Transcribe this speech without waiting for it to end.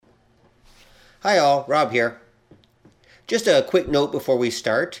Hi all, Rob here. Just a quick note before we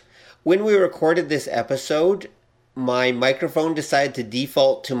start. When we recorded this episode, my microphone decided to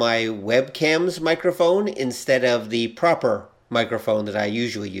default to my webcam's microphone instead of the proper microphone that I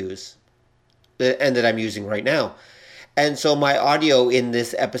usually use and that I'm using right now. And so my audio in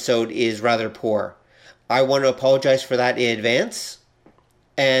this episode is rather poor. I want to apologize for that in advance.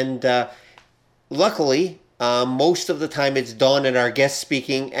 And luckily, most of the time it's Dawn and our guest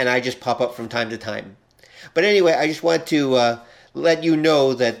speaking, and I just pop up from time to time. But anyway, I just want to let you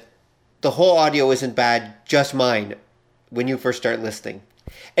know that the whole audio isn't bad, just mine, when you first start listening.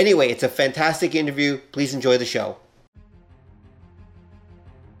 Anyway, it's a fantastic interview. Please enjoy the show.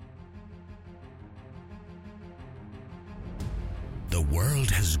 The world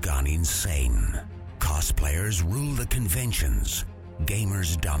has gone insane. Cosplayers rule the conventions.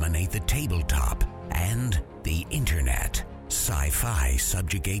 Gamers dominate the tabletop. And the internet. Sci-fi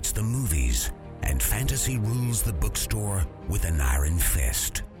subjugates the movies. And fantasy rules the bookstore with an iron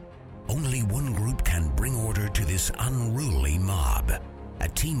fist. Only one group can bring order to this unruly mob. A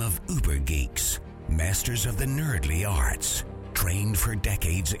team of uber geeks, masters of the nerdly arts, trained for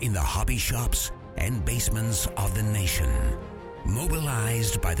decades in the hobby shops and basements of the nation.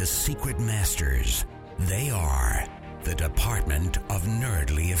 Mobilized by the secret masters, they are the Department of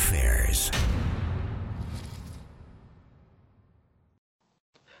Nerdly Affairs.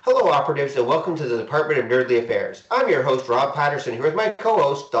 Hello, operatives, and welcome to the Department of Nerdly Affairs. I'm your host, Rob Patterson, here with my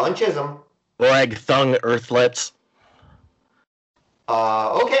co-host, Don Chisholm. Lag Thung Earthlets.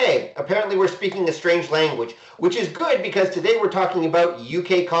 Okay, apparently we're speaking a strange language, which is good because today we're talking about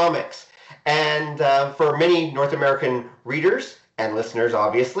UK comics. And for many North American readers and listeners,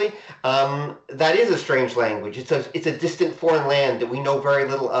 obviously, that is a strange language. It's a distant foreign land that we know very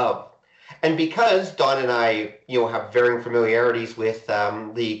little of. And because Don and I, have varying familiarities with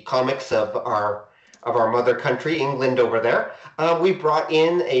the comics of our mother country, England, over there, we brought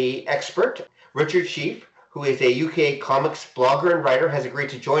in an expert, Richard Sheaf, who is a UK comics blogger and writer, has agreed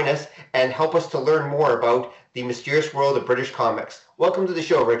to join us and help us to learn more about the mysterious world of British comics. Welcome to the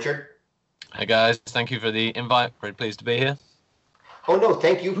show, Richard. Hey guys, thank you for the invite. Very pleased to be here. Oh no,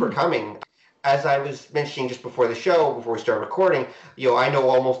 thank you for coming. As I was mentioning just before the show, before we start recording, I know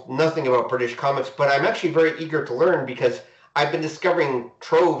almost nothing about British comics, but I'm actually very eager to learn because I've been discovering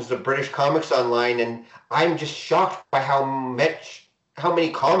troves of British comics online, and I'm just shocked by how many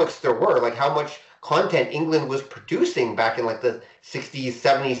comics there were, like how much content England was producing back in like the 60s,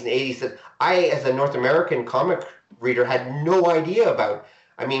 70s, and 80s that I, as a North American comic reader, had no idea about.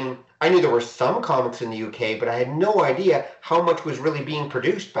 I mean, I knew there were some comics in the UK, but I had no idea how much was really being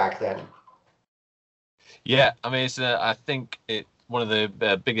produced back then. Yeah, I mean, I think it one of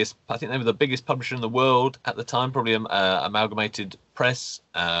the biggest. I think they were the biggest publisher in the world at the time, probably Amalgamated Press.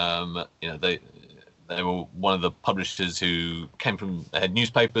 They were one of the publishers who came from had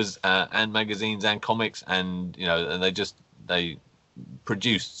newspapers and magazines and comics, and and they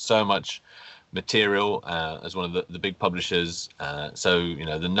produced so much material as one of the big publishers. So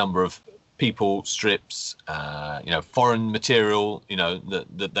the number of people, strips, foreign material,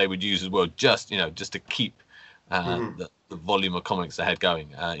 that they would use as well, just to keep the volume of comics they had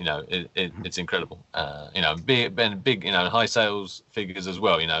going. It's incredible. Big, high sales figures as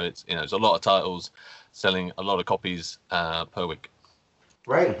well. It's a lot of titles selling a lot of copies per week.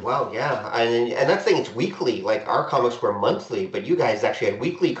 Right. Wow. Yeah. And that thing, it's weekly. Like our comics were monthly, but you guys actually had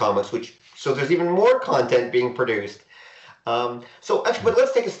weekly comics, so there's even more content being produced. But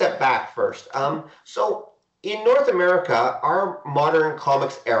let's take a step back first. So in North America, our modern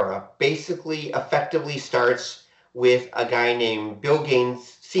comics era basically effectively starts with a guy named Bill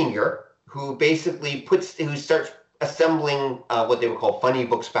Gaines Sr., who basically starts assembling what they would call funny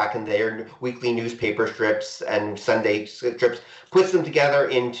books back in their weekly newspaper strips and Sunday strips, puts them together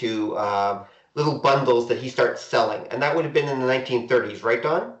into little bundles that he starts selling. And that would have been in the 1930s, right,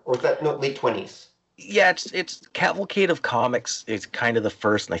 Don? Or was that late 20s? Yeah, it's Cavalcade of Comics is kind of the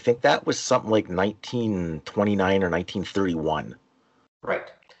first, and I think that was something like 1929 or 1931. Right.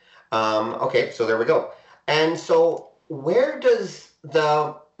 Okay, so there we go. And so where does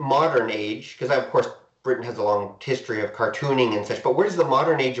the modern age, because of course Britain has a long history of cartooning and such, but where does the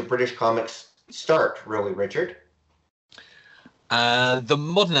modern age of British comics start, really, Richard? The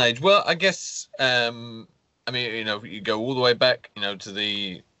modern age, well, I guess, you go all the way back, to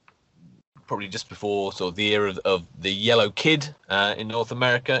the probably just before sort of the era of the Yellow Kid in North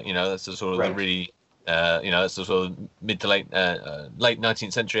America. That's the sort of the really, that's the sort of mid to late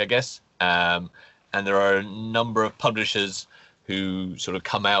 19th century, I guess. And there are a number of publishers who sort of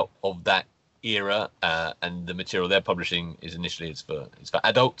come out of that era, and the material they're publishing is initially it's for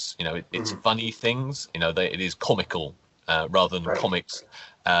adults. It's funny things. It is comical rather than comics,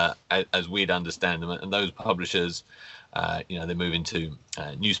 as we'd understand them. And those publishers, they move into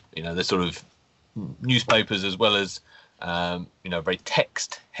they're sort of newspapers as well as very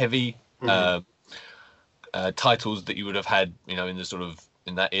text heavy titles that you would have had in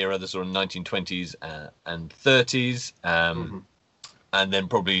that era, the sort of 1920s and 30s, and then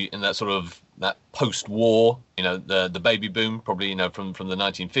probably in that post-war, the baby boom, probably from the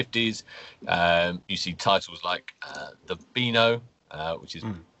 1950s. You see titles like the Beano, which is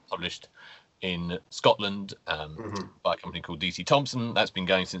published in Scotland by a company called DC Thompson. That's been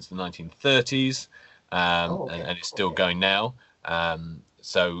going since the 1930s, and it's still going now.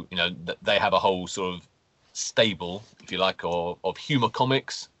 So they have a whole sort of stable, if you like, of humor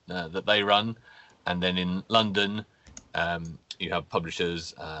comics that they run. And then in London, you have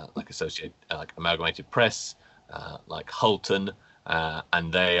publishers like Amalgamated Press, like Hulton,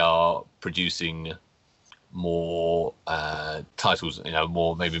 and they are producing more titles,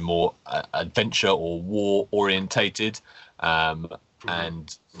 maybe more adventure or war orientated,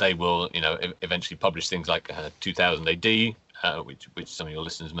 and they will eventually publish things like 2000 AD, which some of your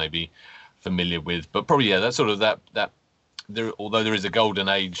listeners may be familiar with. But probably that's sort of that there, although there is a golden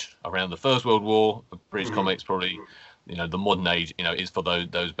age around the First World War of British comics, probably the modern age is for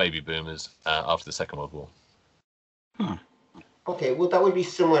those baby boomers after the Second World War. Okay, well that would be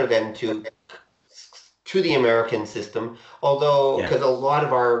similar then to the American system, although because a lot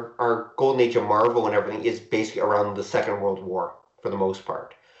of our golden age of Marvel and everything is basically around the Second World War for the most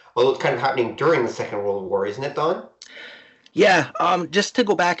part. Although it's kind of happening during the Second World War, isn't it, Don? Yeah, just to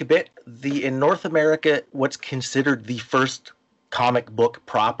go back a bit, in North America, what's considered the first comic book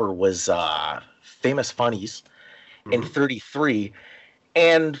proper was Famous Funnies in 1933,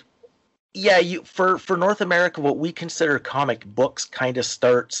 and for North America, what we consider comic books kind of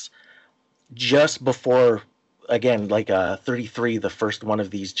starts just before, again, like 1933, the first one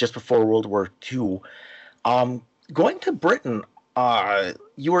of these, just before World War II. Going to Britain,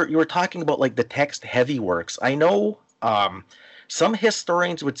 you were talking about like the text heavy works. I know some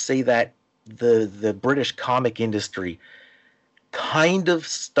historians would say that the British comic industry kind of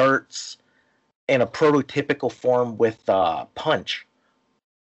starts in a prototypical form with Punch.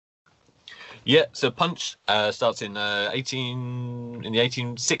 Yeah, so Punch starts in the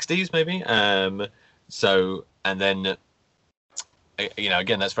 1860s maybe. So, and then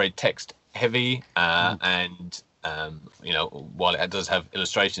again, that's very text heavy, and while it does have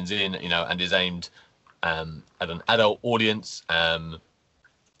illustrations in, and is aimed at an adult audience, and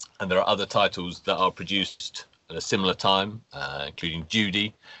there are other titles that are produced at a similar time, including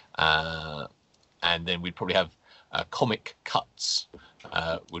Judy, and then we'd probably have Comic Cuts,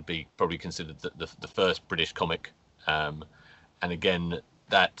 would be probably considered the first British comic, and again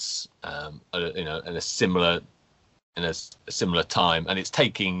that's in a similar time, and it's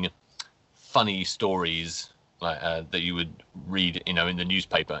taking funny stories like that you would read in the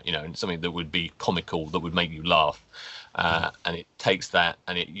newspaper, and something that would be comical, that would make you laugh, and it takes that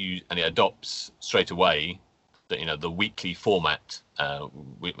and it adopts straight away the weekly format,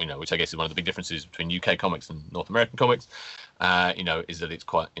 which I guess is one of the big differences between UK comics and North American comics, is that it's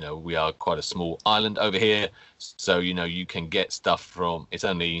quite, we are quite a small island over here, so you can get stuff from, it's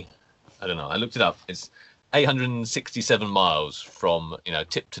only, I don't know, I looked it up, it's 867 miles from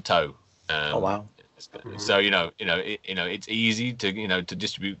tip to toe. Oh wow. So it's easy to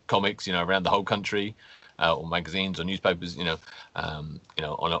distribute comics around the whole country, or magazines or newspapers,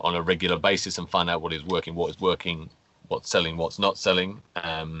 on a regular basis, and find out what is working, what's selling, what's not selling,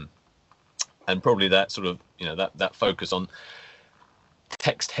 and probably that sort of that focus on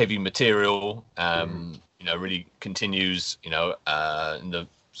text heavy material really continues in the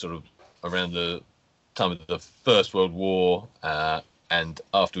sort of around the time of the First World War, and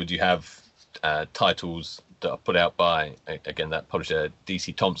afterwards you have titles that are put out by, again, that publisher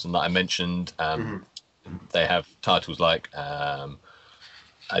DC Thompson that I mentioned. They have titles like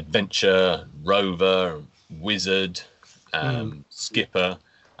Adventure, Rover, Wizard, Skipper,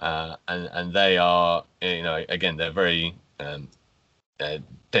 and they are, again, they're very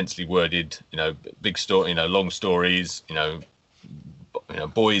densely worded, big story, long stories,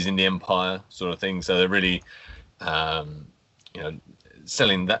 boys in the Empire sort of thing. So they're really,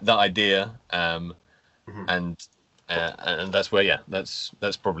 selling that idea, and that's where, that's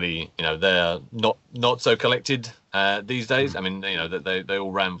probably, they're not so collected these days. I mean, they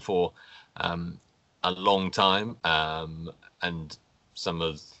all ran for a long time, and some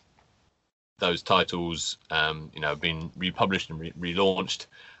of those titles, have been republished and relaunched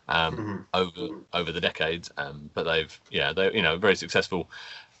over the decades. But they're very successful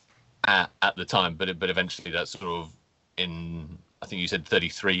at the time. But eventually that's sort of in, I think you said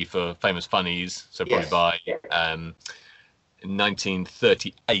 33 for Famous Funnies. So probably by in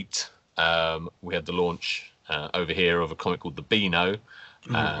 1938 we had the launch over here of a comic called the Beano.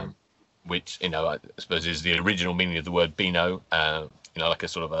 Which I suppose is the original meaning of the word Beano. Like a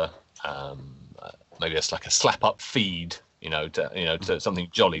sort of a maybe it's like a slap up feed. To something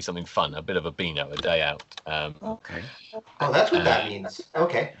jolly, something fun, a bit of a Beano, a day out. Okay. Oh, that's what that means.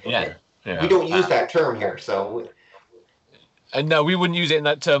 Okay. Yeah. We don't use that term here, so. And no, we wouldn't use it in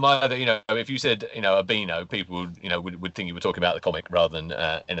that term either. If you said a Beano, people would think you were talking about the comic rather than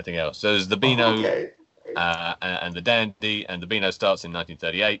anything else. So there's the Beano. Okay. And the Dandy, and the Beano starts in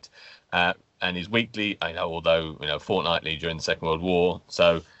 1938 and is weekly, although fortnightly during the Second World War.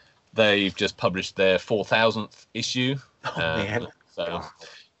 So they've just published their 4,000th issue. Man. So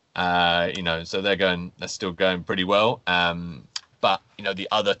so they're still going pretty well. But the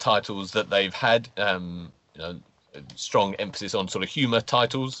other titles that they've had, strong emphasis on sort of humor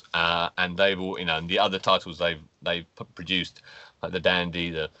titles, and they've all and the other titles they've produced, like the Dandy,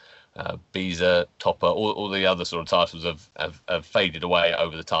 the Beezer, Topper, all the other sort of titles have faded away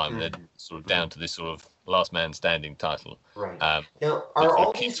over the time. They're sort of down to this sort of last man standing title. Right. Now, are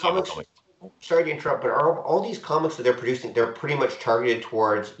all these comics? Sorry to interrupt, but are all these comics that they're producing? They're pretty much targeted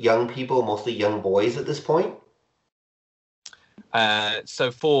towards young people, mostly young boys at this point.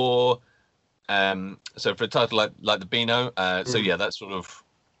 So for a title like the Beano, that's sort of.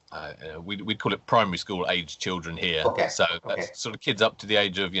 We'd call it primary school age children here. Okay. So that's sort of kids up to the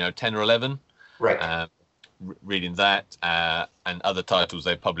age of 10 or 11. Right. Reading that and other titles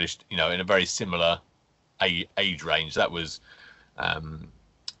they published, in a very similar age range. That was,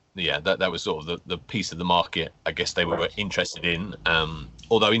 that was sort of the piece of the market I guess they were interested in.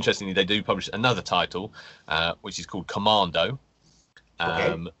 Although interestingly, they do publish another title, which is called Commando.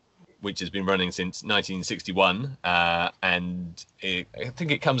 Which has been running since 1961, and I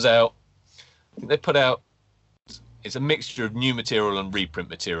think it comes out. I think they put out. It's a mixture of new material and reprint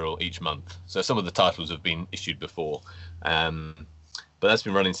material each month. So some of the titles have been issued before, but that's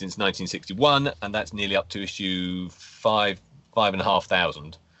been running since 1961, and that's nearly up to issue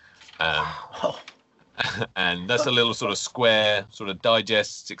 5,500. And that's a little sort of square sort of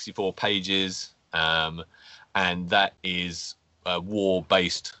digest, 64 pages, and that is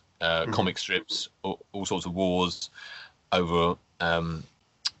war-based. Comic strips, all sorts of wars over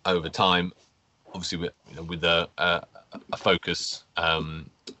time. Obviously, with a focus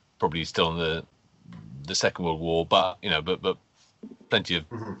probably still on the Second World War, but plenty of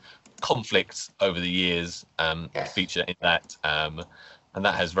conflicts over the years feature in that, and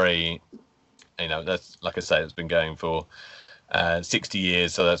that has very, that's like I say, it's been going for 60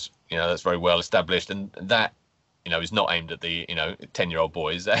 years, so that's very well established, and that. Is not aimed at the 10-year-old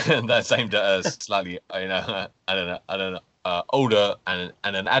boys, and that's aimed at a slightly older and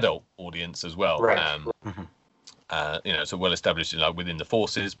an adult audience as well. Right. So well established within the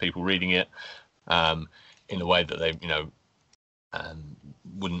forces, people reading it in a way that they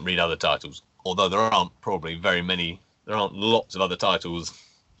wouldn't read other titles. Although there aren't lots of other titles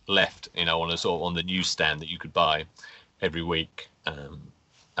left, on the newsstand that you could buy every week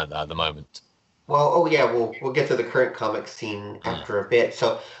at the moment. Well, we'll get to the current comic scene after a bit.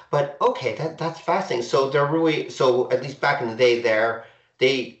 So, but okay, that's fascinating. So they're really, at least back in the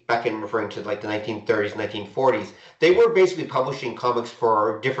day back in referring to like the 1930s, 1940s, they were basically publishing comics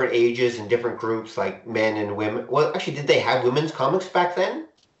for different ages and different groups, like men and women. Well, actually, did they have women's comics back then?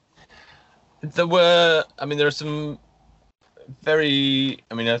 There are some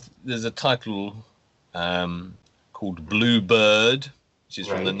there's a title called Bluebird, which is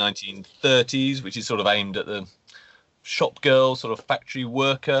from the 1930s, which is sort of aimed at the shop girl, sort of factory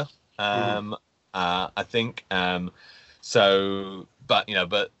worker, I think. But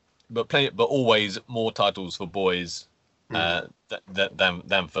always more titles for boys than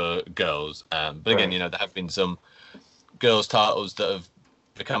for girls. But again, there have been some girls' titles that have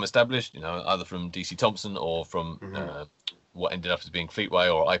become established, either from DC Thompson or from what ended up as being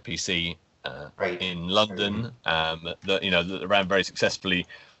Fleetway or IPC. In London, that ran very successfully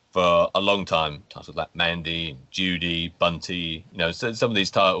for a long time. Titles like Mandy, Judy, Bunty, so some of these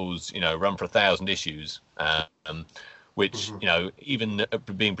titles, run for 1,000 issues, which, even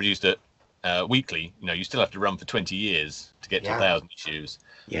being produced at weekly, you still have to run for 20 years to get to 1,000 issues.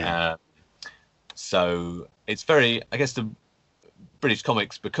 Yeah. So it's very, I guess, the British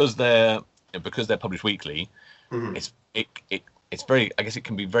comics, because they're published weekly, it's very, I guess it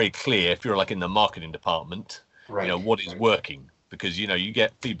can be very clear if you're like in the marketing department, what is working. because you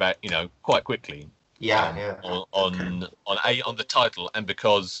get feedback quite quickly. On the title, and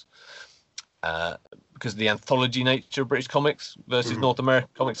because the anthology nature of British comics versus North American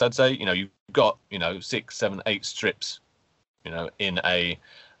comics, I'd say you've got 6, 7, 8 strips in a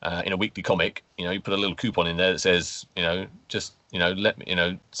weekly comic. You put a little coupon in there that says just let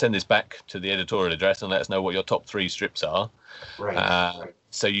me send this back to the editorial address and let us know what your top 3 strips are. Right.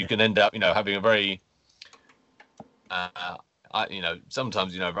 So you can end up having a very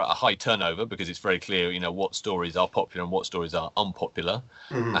sometimes a high turnover, because it's very clear what stories are popular and what stories are unpopular.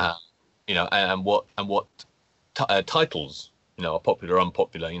 And what titles are popular or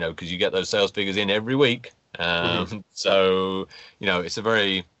unpopular, because you get those sales figures in every week. So it's a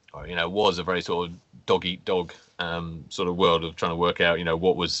very was a very sort of dog eat dog sort of world of trying to work out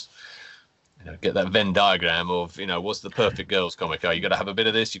what was get that Venn diagram of what's the perfect girls comic. You got to have a bit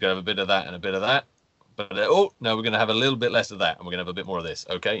of this, you got to have a bit of that, and a bit of that. But no, we're going to have a little bit less of that, and we're going to have a bit more of this.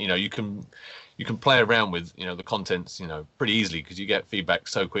 Okay, you can play around with the contents pretty easily, because you get feedback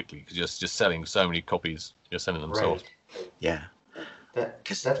so quickly, because you're just selling so many copies. You're selling them sold. Yeah.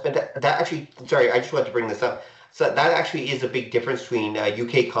 That's that actually. Sorry, I just wanted to bring this up. So that actually is a big difference between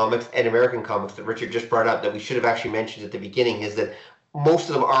UK comics and American comics that Richard just brought up, that we should have actually mentioned at the beginning, is that most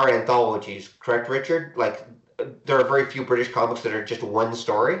of them are anthologies. Correct, Richard? Like, there are very few British comics that are just one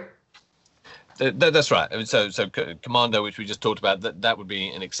story. That's right. So Commando, which we just talked about, that would be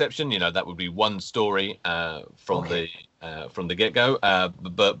an exception. That would be one story from the get-go.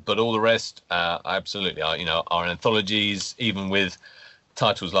 But all the rest absolutely are anthologies, even with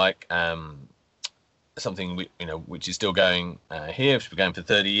titles like something which is still going here, which has been going for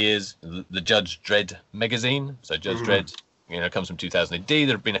 30 years, the Judge Dredd magazine. So Judge Dredd comes from 2000 AD. There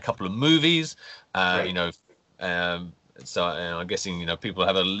have been a couple of movies. So I'm guessing people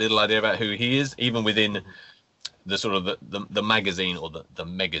have a little idea about who he is, even within the sort of the magazine, or the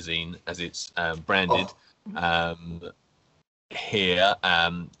magazine as it's branded here.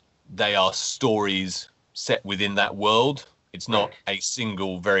 They are stories set within that world. It's not a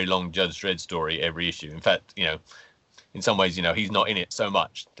single very long Judge Dredd story every issue. In fact, in some ways, he's not in it so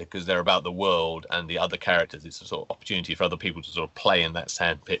much, because they're about the world and the other characters. It's a sort of opportunity for other people to sort of play in that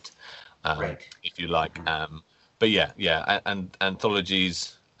sandpit, if you like. But yeah, and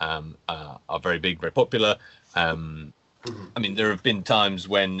anthologies are very big, very popular. I mean, there have been times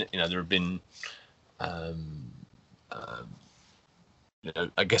when there have been, I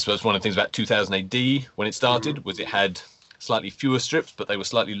guess that's one of the things about 2000 AD when it started, was it had slightly fewer strips, but they were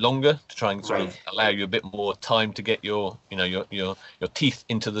slightly longer, to try and sort of allow you a bit more time to get your teeth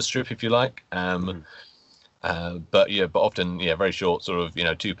into the strip, if you like. But often very short, sort of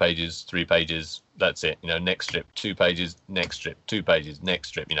 2 pages, 3 pages. That's it. Next strip, 2 pages, next strip, 2 pages, next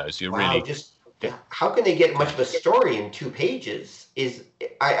strip. So you're really how can they get much of a story in 2 pages?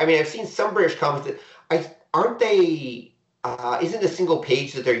 I mean, I've seen some British comics that aren't they? Isn't the single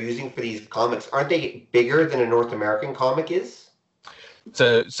page that they're using for these comics, aren't they bigger than a North American comic is?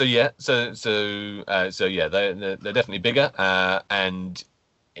 So they're definitely bigger, and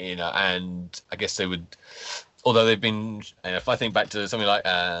I guess they would, although they've been, if I think back to something like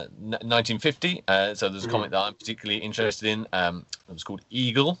 1950, so there's a comic that I'm particularly interested in. It was called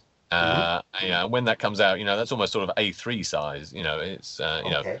Eagle. When that comes out, that's almost sort of A3 size. It's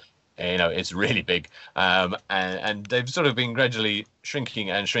it's really big, and they've sort of been gradually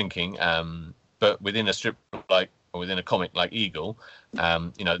shrinking, but within a strip or within a comic like Eagle,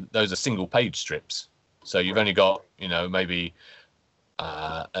 those are single page strips. So you've only got maybe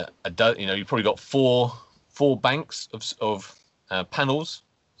you've probably got four banks of panels.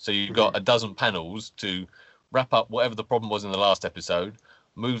 So you've got a dozen panels to wrap up whatever the problem was in the last episode,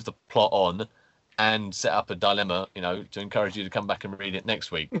 move the plot on, and set up a dilemma, to encourage you to come back and read it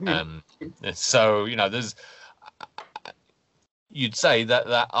next week. So there's, you'd say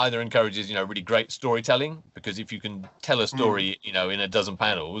that either encourages really great storytelling, because if you can tell a story in a dozen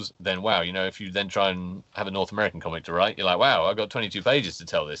panels, then wow, if you then try and have a North American comic to write, you're like, wow, I've got 22 pages to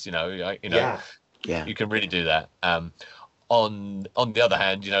tell this. You can really do that. On the other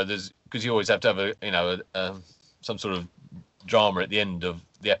hand, there's, because you always have to have some sort of drama at the end of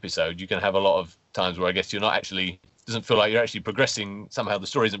the episode. You can have a lot of times where I guess you're not actually, doesn't feel like you're actually progressing. Somehow the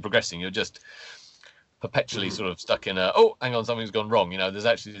story isn't progressing. You're just perpetually sort of stuck in hang on, something's gone wrong.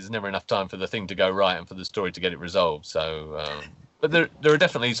 There's never enough time for the thing to go right and for the story to get it resolved. So but there are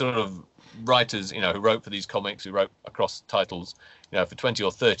definitely sort of writers who wrote for these comics, who wrote across titles for 20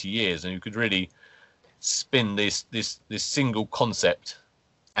 or 30 years, and who could really spin this single concept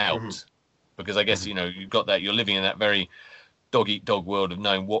out, because I guess you've got that, you're living in that very dog eat dog world of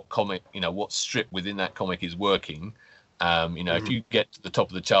knowing what comic, what strip within that comic is working, If you get to the top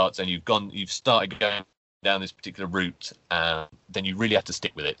of the charts and you've started going down this particular route, then you really have to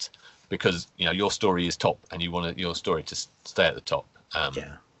stick with it, because your story is top and you want your story to stay at the top.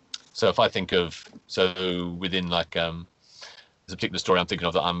 So if I think of, within like there's a particular story I'm thinking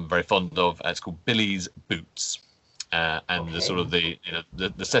of that I'm very fond of. It's called Billy's Boots, and the sort of the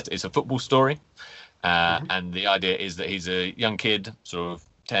set. It's a football story, and the idea is that he's a young kid, sort of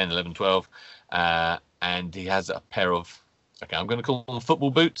 10, 11, 12, and he has a pair of, I'm going to call them football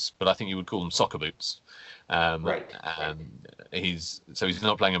boots, but I think you would call them soccer boots. He's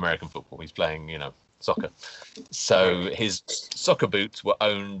not playing American football. He's playing, soccer. So his soccer boots were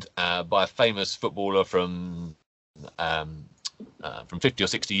owned by a famous footballer from 50 or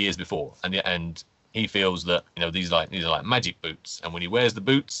 60 years before, and he feels that these are like magic boots, and when he wears the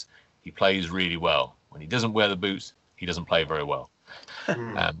boots, he plays really well. When he doesn't wear the boots, he doesn't play very well.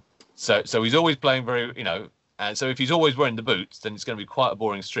 So he's always playing very, and so if he's always wearing the boots, then it's going to be quite a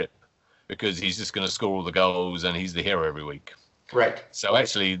boring strip, because he's just going to score all the goals and he's the hero every week. Right. So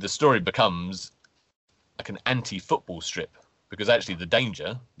actually the story becomes like an anti-football strip, because actually the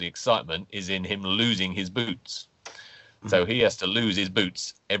danger, the excitement, is in him losing his boots. So he has to lose his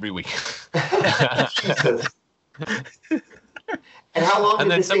boots every week. Jesus. And how long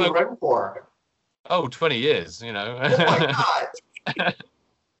did this thing run for? 20 years, Oh my God.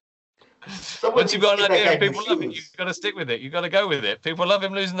 Once you've got an idea and people love it, you've got to stick with it. You've got to go with it. People love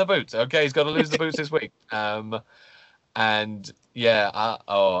him losing the boots. Okay, he's got to lose the boots this week. And yeah,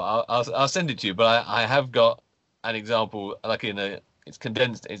 I'll send it to you. But I have got an example, like it's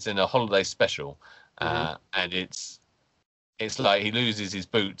condensed. It's in a holiday special, and it's like he loses his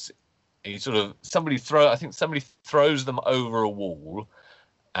boots. He somebody throws them over a wall,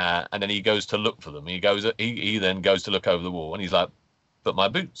 and then he goes to look for them. He then goes to look over the wall, and he's like, but my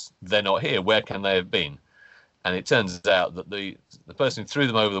boots, they're not here. Where can they have been? And it turns out that the person who threw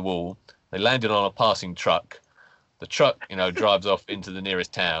them over the wall, they landed on a passing truck. The truck, drives off into the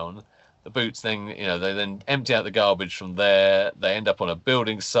nearest town. The boots then, they then empty out the garbage from there. They end up on a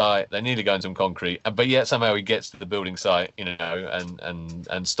building site. They nearly go into some concrete, but yet somehow he gets to the building site,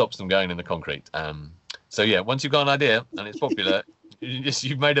 and stops them going in the concrete. So yeah, once you've got an idea and it's popular,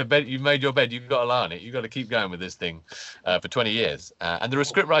 you've made your bed. You've got to lie on it. You've got to keep going with this thing for 20 years. And there are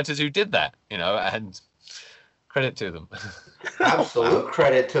script writers who did that, and credit to them. Absolute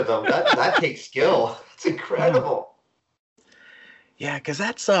credit to them. That takes skill. It's incredible. Yeah, because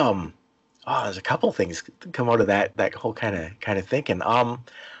that's there's a couple things come out of that whole kind of thinking.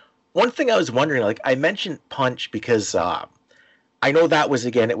 One thing I was wondering, like I mentioned Punch because I know that was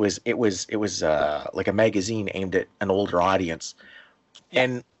it was like a magazine aimed at an older audience.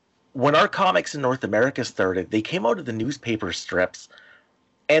 And when our comics in North America started, they came out of the newspaper strips.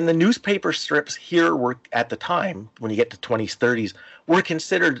 And the newspaper strips here were, at the time, when you get to 20s, 30s, were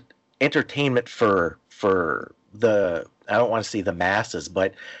considered entertainment for the, I don't want to say the masses,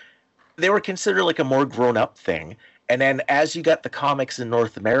 but they were considered like a more grown-up thing. And then as you got the comics in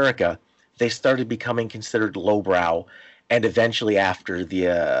North America, they started becoming considered lowbrow. And eventually after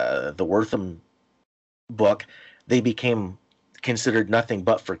the Wortham book, they became considered nothing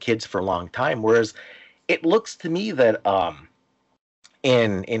but for kids for a long time. Whereas it looks to me that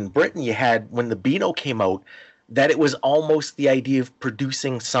in Britain you had, when the Beano came out, that it was almost the idea of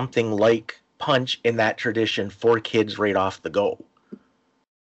producing something like Punch in that tradition for kids right off the go.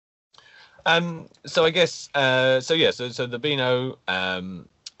 So I guess so the Beano, I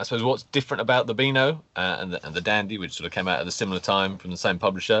suppose what's different about the Beano and the Dandy, which sort of came out at a similar time from the same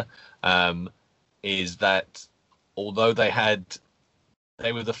publisher, is that although they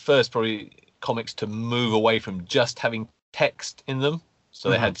were the first probably comics to move away from just having text in them. So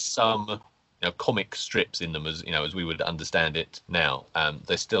they had some comic strips in them, as as we would understand it now.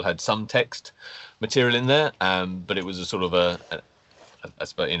 They still had some text material in there, but it was a sort of I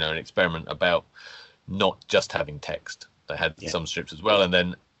suppose an experiment about not just having text. They had some strips as well, and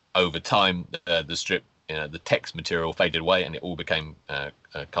then over time the strip, the text material faded away, and it all became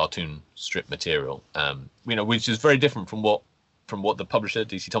cartoon strip material. Which is very different from what the publisher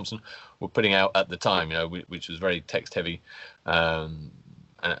DC Thompson were putting out at the time. Which was very text heavy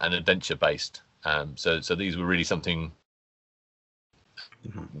and adventure based. So these were really something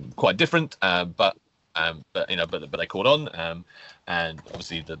quite different, but they caught on, and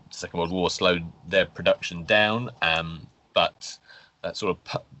obviously the Second World War slowed their production down, but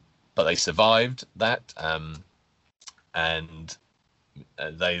they survived that, and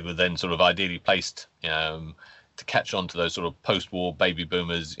they were then sort of ideally placed to catch on to those sort of post-war baby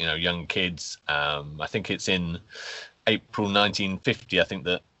boomers, young kids. I think it's in April 1950, I think,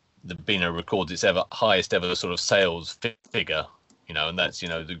 that the Beano records its highest ever sort of sales figure, and that's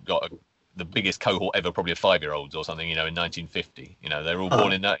they've got the biggest cohort ever, probably of 5-year-olds or something, in 1950. They're all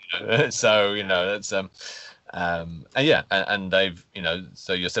born in that, so that's and yeah, and they've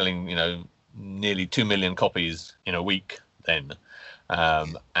so you're selling nearly 2 million copies in a week then,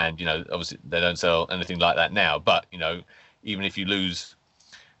 and obviously they don't sell anything like that now, but even if you lose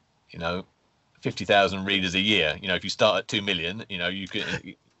 50,000 readers a year, if you start at 2 million, you can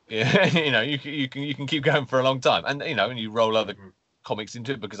you can keep going for a long time, and and you roll other comics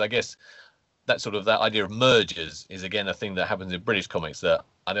into it, because I guess that idea of mergers is again a thing that happens in British comics that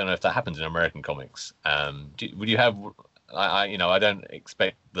I don't know if that happens in American comics. Would you have? I don't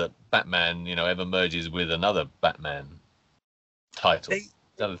expect that Batman ever merges with another Batman title. Is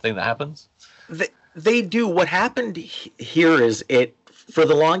that a thing that happens? They do. What happened here is for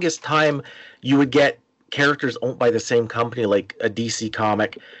the longest time you would get characters owned by the same company, like a DC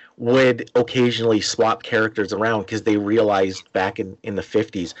comic would occasionally swap characters around because they realized back in the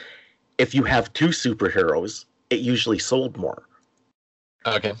 50s, if you have two superheroes, it usually sold more.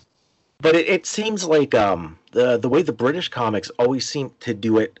 Okay. But it seems like the way the British comics always seem to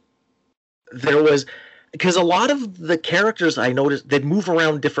do it, because a lot of the characters I noticed, they'd move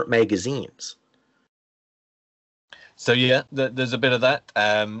around different magazines. So yeah, there's a bit of that.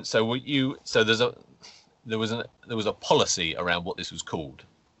 There was a policy around what this was called.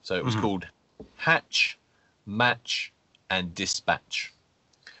 So it was called Hatch, Match, and Dispatch.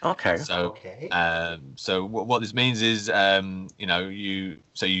 Okay. So what this means is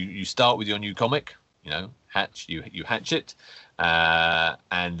you start with your new comic, hatch you hatch it,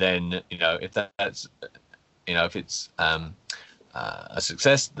 and then if that's if it's a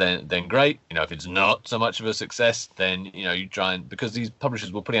success, then great. If it's not so much of a success, then you try, and because these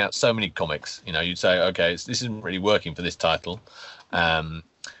publishers were putting out so many comics, you'd say, okay, this isn't really working for this title.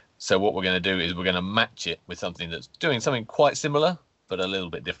 So what we're going to do is we're going to match it with something that's doing something quite similar but a little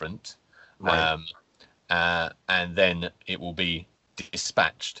bit different, right. And then it will be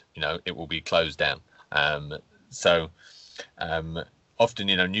dispatched. It will be closed down.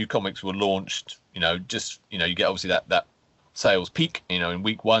 Often new comics were launched. You get obviously that sales peak, in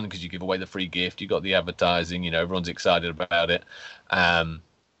week one, because you give away the free gift, you got the advertising, everyone's excited about it.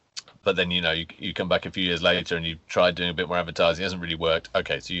 But then, you come back a few years later and you've tried doing a bit more advertising, it hasn't really worked.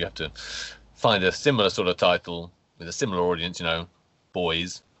 Okay, so you have to find a similar sort of title with a similar audience,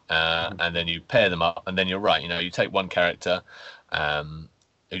 boys, and then you pair them up, and then you're right. You take one character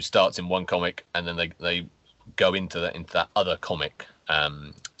who starts in one comic, and then they go into that other comic.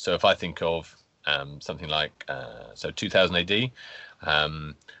 So if I think of something like 2000 AD,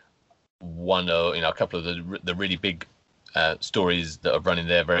 a couple of the really big stories that have run in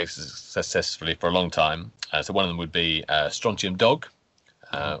there very successfully for a long time. So one of them would be Strontium Dog,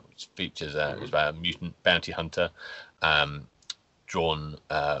 which features it's about a mutant bounty hunter, drawn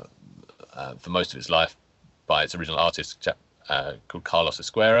for most of its life by its original artist called Carlos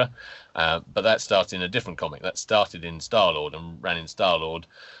Esquerra, but that started in a different comic. That started in Star-Lord and ran in Star-Lord,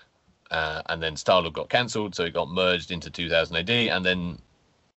 and then Star-Lord got cancelled, so it got merged into 2000 AD, and then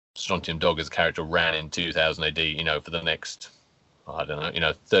Strontium Dog as a character ran in 2000 AD, for the next, I don't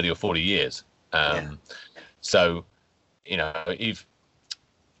know, 30 or 40 years. So,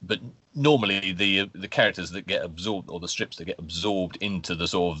 but normally the characters that get absorbed, or the strips that get absorbed into the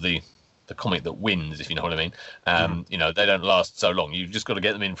sort of the comic that wins, if you know what I mean, they don't last so long. You've just got to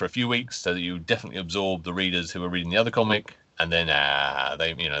get them in for a few weeks so that you definitely absorb the readers who are reading the other comic, and then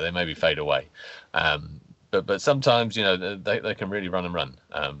they maybe fade away. But sometimes they can really run and run.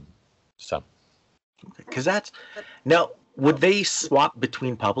 So because that's now, would they swap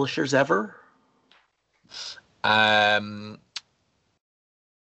between publishers ever?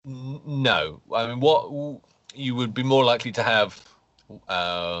 No, I mean, what you would be more likely to have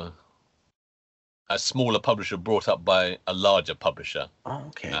a smaller publisher brought up by a larger publisher. Oh,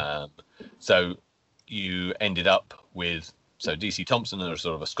 okay. So you ended up with DC Thompson, are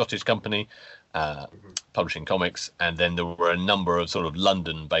sort of a Scottish company publishing comics, and then there were a number of sort of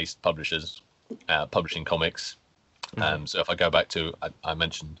London-based publishers publishing comics. So if I go back to, I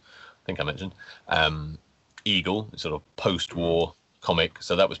mentioned Eagle, sort of post-war comic.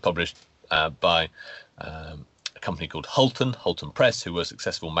 So that was published by a company called Hulton Press, who were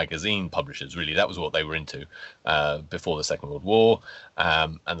successful magazine publishers. Really, that was what they were into before the Second World War,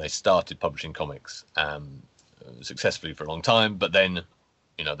 and they started publishing comics successfully for a long time. But then,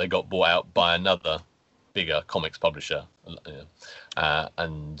 they got bought out by another bigger comics publisher,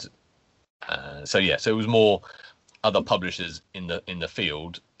 so it was more other publishers in the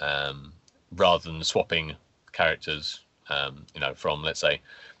field, rather than swapping characters, from, let's say,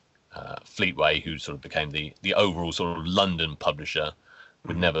 Fleetway, who sort of became the overall sort of London publisher,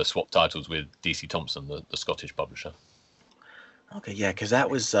 would never swap titles with DC Thompson, the Scottish publisher. Okay, yeah, because that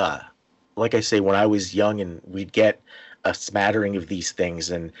was, like I say, when I was young and we'd get a smattering of these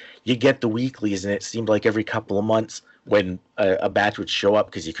things, and you get the weeklies, and it seemed like every couple of months when a batch would show up,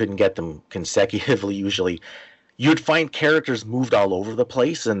 because you couldn't get them consecutively usually, you'd find characters moved all over the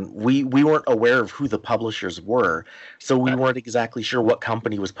place, and we weren't aware of who the publishers were, so we weren't exactly sure what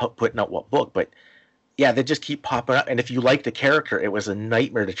company was putting out what book, but yeah, they just keep popping up, and if you liked a character, it was a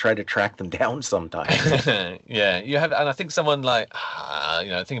nightmare to try to track them down sometimes. Yeah, you have, and I think someone like,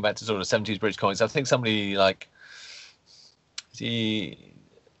 thinking back to sort of 70s British comics, I think somebody like, there's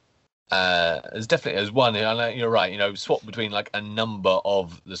definitely, as one, and you're right, swap between like a number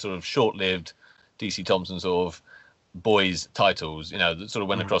of the sort of short-lived DC Thompson sort of boys titles, that sort of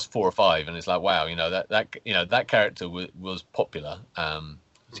went across 4 or 5, and it's like, wow, that character was popular.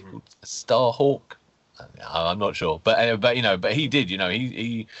 Starhawk, I'm not sure, but he did,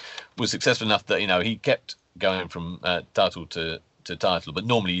 he was successful enough that he kept going from title to title, but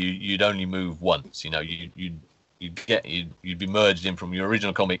normally you'd only move once, you'd be merged in from your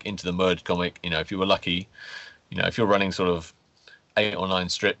original comic into the merged comic, if you were lucky, if you're running sort of 8 or 9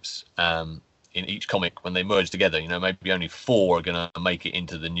 strips in each comic, when they merge together, maybe only 4 are going to make it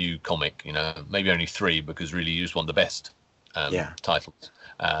into the new comic, maybe only 3, because really you just want the best titles.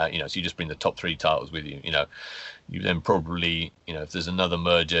 So you just bring the top 3 titles with you. You then probably, if there's another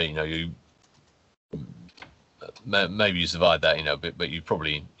merger, you maybe you survive that, but you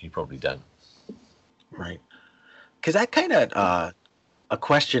probably don't. Right. Because that kind of a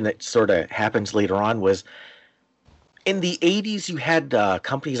question that sort of happens later on was, in the 80s, you had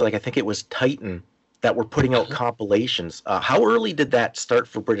companies like, I think it was Titan, that were putting out compilations. How early did that start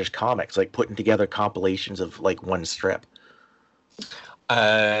for British comics, like putting together compilations of like one strip?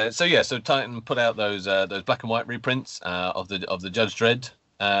 So Titan put out those black and white reprints of the Judge Dredd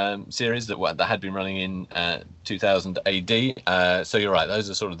series that had been running in 2000 AD. So you're right; those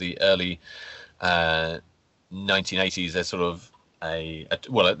are sort of the early 1980s. They're sort of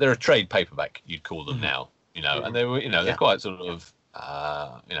they're a trade paperback, you'd call them now. And they were they're quite sort of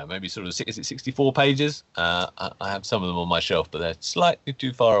maybe sort of, is it 64 pages? I have some of them on my shelf, but they're slightly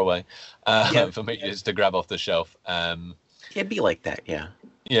too far away for me just to grab off the shelf. It'd be like that, yeah.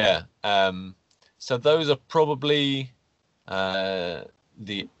 Yeah. So those are probably the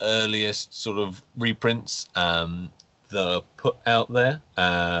earliest sort of reprints that are put out there.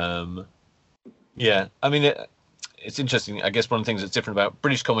 Yeah, I mean, it's interesting. I guess one of the things that's different about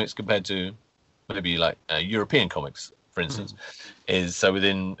British comics compared to maybe like European comics, for instance, is so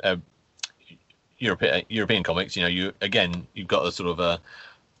within European comics, you've got a sort of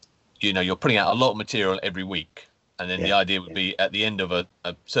you're putting out a lot of material every week. And then the idea would be at the end of a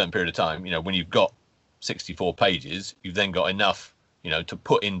certain period of time, when you've got 64 pages, you've then got enough, to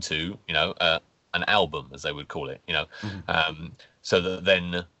put into, an album, as they would call it, so that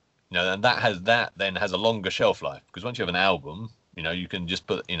then, and that then has a longer shelf life, because once you have an album, you can just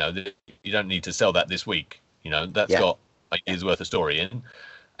put, you don't need to sell that this week, that's got a year's worth of story in,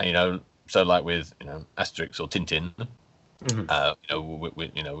 and, so like with, Asterix or Tintin, which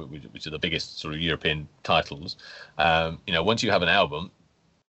are the biggest sort of European titles. Once you have an album,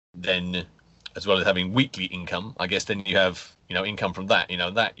 then as well as having weekly income, I guess then you have income from that.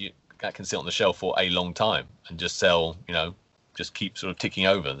 That can sit on the shelf for a long time and just sell. Just keep sort of ticking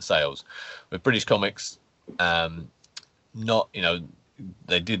over the sales. With British comics, not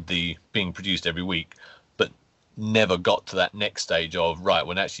they did the being produced every week, but never got to that next stage of right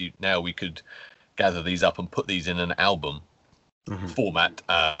when actually now we could gather these up and put these in an album format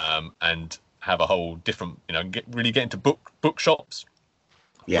and have a whole different really get into bookshops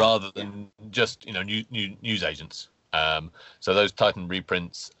rather than just news agents. So those Titan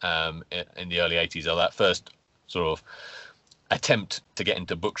reprints in the early 80s are that first sort of attempt to get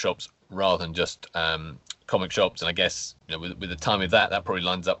into bookshops rather than just comic shops. And I guess with the time of that probably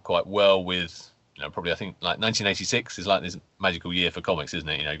lines up quite well with probably I think like 1986 is like this magical year for comics, isn't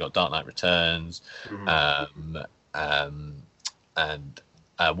it? You've got Dark Knight Returns, and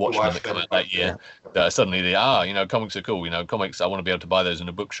Watchmen that come out that year. Suddenly comics are cool. Comics, I want to be able to buy those in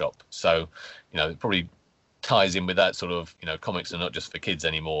a bookshop. So it probably ties in with that sort of comics are not just for kids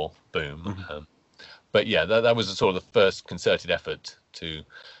anymore. Boom. But yeah, that was sort of the first concerted effort to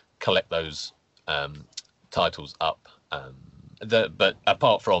collect those titles up. But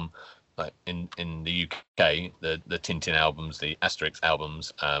apart from like in the UK, the Tintin albums, the Asterix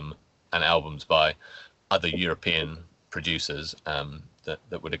albums, and albums by other European producers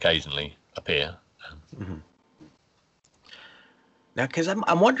that would occasionally appear. Now, because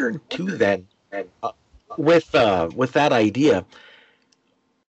I'm wondering too. Then, uh, with that idea,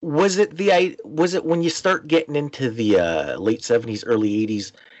 was it when you start getting into the late 70s, early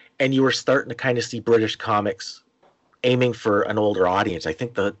 80s, and you were starting to kind of see British comics aiming for an older audience? I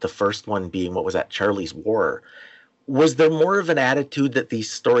think the first one being, what was that, Charlie's War. Was there more of an attitude that these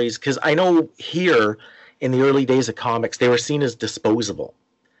stories, because I know here in the early days of comics, they were seen as disposable.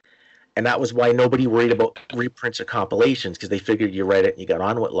 And that was why nobody worried about reprints or compilations, because they figured you read it and you got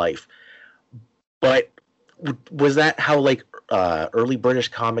on with life. But was that how like early British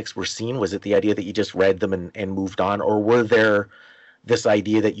comics were seen? Was it the idea that you just read them and moved on? Or were there this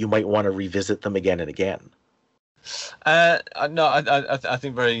idea that you might want to revisit them again and again? No, I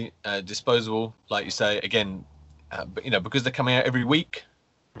think very disposable, like you say. Again, but because they're coming out every week,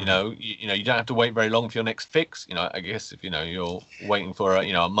 you don't have to wait very long for your next fix. I guess if you're waiting for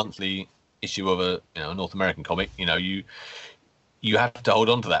a monthly issue of a North American comic, you have to hold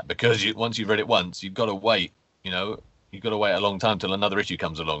on to that, because once you've read it once, you've got to wait. You've got to wait a long time till another issue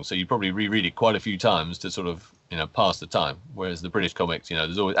comes along. So you probably reread it quite a few times to sort of pass the time. Whereas the British comics,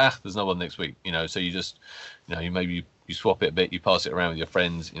 there's always there's no one next week. So you just you swap it a bit, you pass it around with your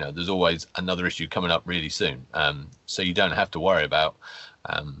friends. There's always another issue coming up really soon. So you don't have to worry about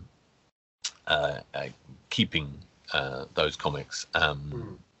keeping those comics.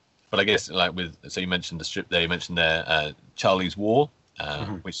 But I guess so you mentioned the strip there. You mentioned there Charlie's War,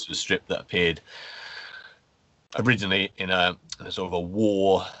 which is a strip that appeared originally in a sort of a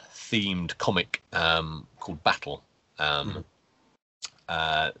war-themed comic called Battle, and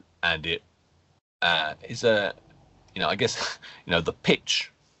it is I guess the pitch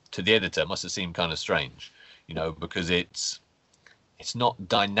to the editor must have seemed kind of strange, because it's not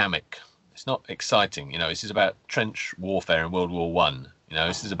dynamic, it's not exciting. This is about trench warfare in World War One.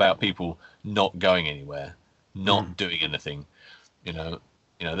 This is about people not going anywhere, not doing anything.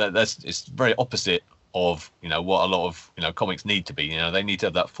 It's very opposite of what a lot of comics need to be. They need to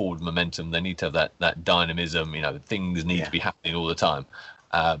have that forward momentum, they need to have that dynamism. Things need to be happening all the time,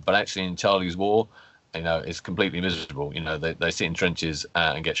 but actually in Charlie's War, it's completely miserable. They sit in trenches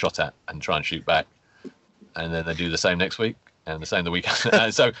and get shot at and try and shoot back, and then they do the same next week and the same the week.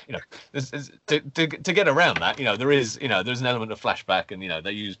 So to get around that, there's an element of flashback, and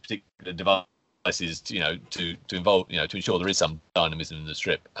they use particular devices to involve to ensure there is some dynamism in the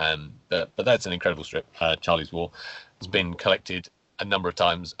strip. But that's an incredible strip. Charlie's War has been collected a number of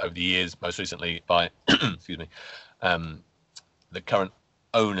times over the years, most recently by excuse me, the current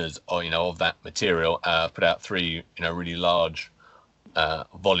owners of that material put out 3 really large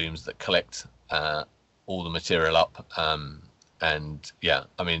volumes that collect all the material up. And yeah,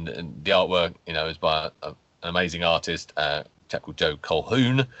 I mean, the artwork is by an amazing artist, a chap called Joe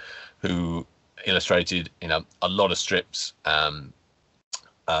Colhoun, who illustrated a lot of strips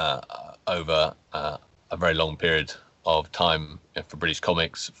over a very long period of time for British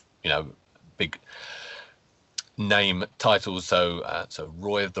comics. Big name titles. So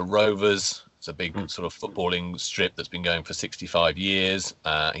Roy of the Rovers. It's a big sort of footballing strip that's been going for 65 years.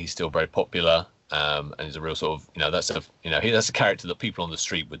 He's still very popular. And he's a real sort of, that's a character that people on the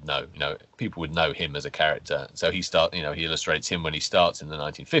street would know. People would know him as a character. So he illustrates him when he starts in the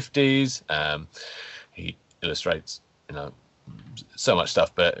 1950s. He illustrates, so much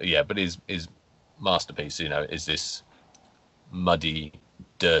stuff. But his masterpiece, is this muddy,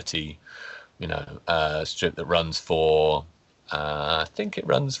 dirty, strip that runs for, I think it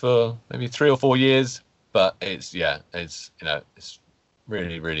runs for maybe 3 or 4 years. But it's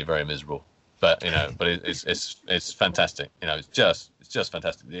really, really very miserable. But it's fantastic. It's just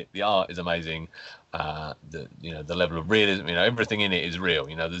fantastic. The art is amazing. The level of realism. Everything in it is real.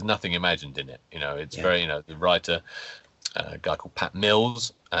 There's nothing imagined in it. It's very. The writer, a guy called Pat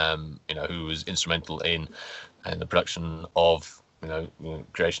Mills, who was instrumental in the production of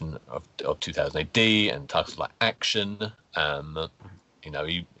creation of 2000 AD and titles like Action.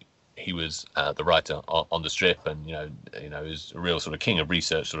 He was the writer on the strip, and is a real sort of king of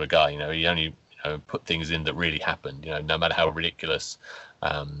research sort of guy. He only put things in that really happened. No matter how ridiculous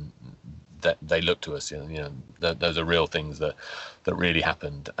that they look to us. Those are real things that really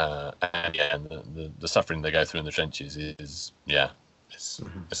happened. And the suffering they go through in the trenches is it's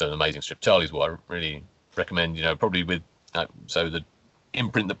an amazing strip. Charlie's War, I really recommend. Probably with so the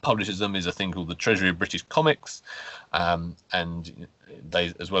imprint that publishes them is a thing called the Treasury of British Comics, and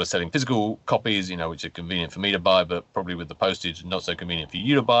they, as well as selling physical copies, which are convenient for me to buy, but probably with the postage not so convenient for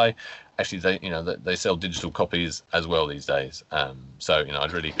you to buy. Actually, they sell digital copies as well these days. So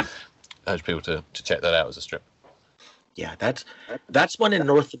I'd really urge people to check that out as a strip. Yeah, that's one in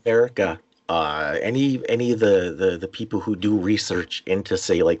North America. any of the people who do research into,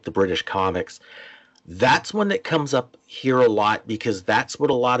 say, like the British comics, that's one that comes up here a lot, because that's what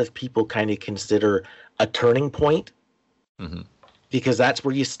a lot of people kind of consider a turning point. Mm-hmm. Because that's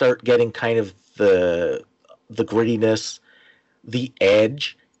where you start getting kind of the grittiness, the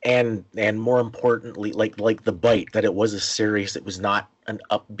edge, and more importantly, like the bite, that it was a serious, it was not an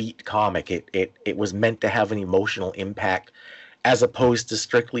upbeat comic. It was meant to have an emotional impact, as opposed to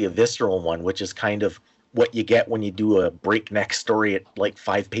strictly a visceral one, which is kind of what you get when you do a breakneck story at like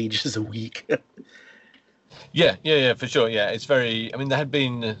 5 pages a week. Yeah, for sure. Yeah, it's very. I mean, there had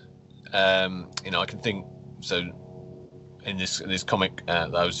been, I can think so. In this comic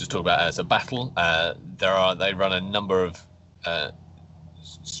that I was just talking about as a battle, they run a number of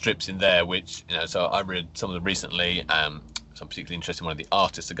strips in there, which So I read some of them recently. So I'm particularly interested in one of the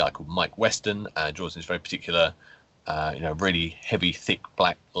artists, a guy called Mike Weston, draws in this very particular, really heavy, thick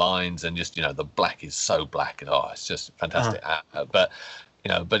black lines, and just the black is so black, and it's just fantastic. But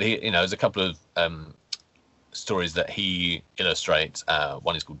he, there's a couple of stories that he illustrates.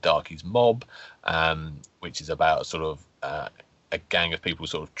 One is called Darky's Mob, which is about sort of a gang of people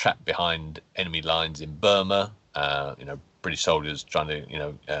sort of trapped behind enemy lines in Burma. British soldiers trying to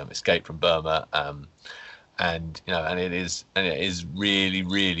escape from Burma, and it is really,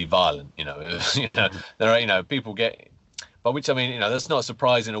 really violent. There are people get, by which I mean that's not a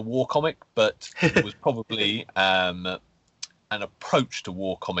surprise in a war comic, but it was probably an approach to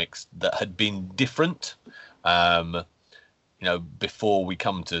war comics that had been different. Before we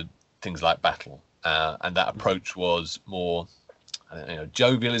come to things like Battle, and that approach was more,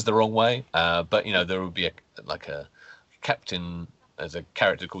 jovial is the wrong way, but there would be a captain, as a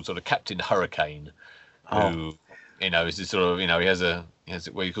character called sort of Captain Hurricane, who is this sort of he has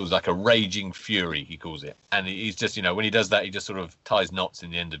what he calls like a raging fury, he calls it, and he's just when he does that, he just sort of ties knots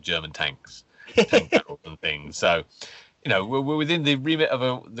in the end of German tank battles and things. So we're within the remit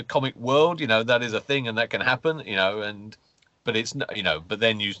of the comic world. That is a thing, and that can happen. But it's not. But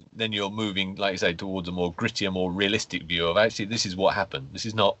then you're moving, like you say, towards a more grittier, more realistic view of actually this is what happened. This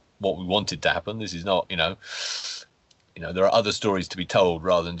is not what we wanted to happen. This is not. There are other stories to be told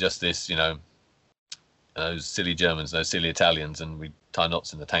rather than just this. Those silly Germans, those silly Italians, and we tie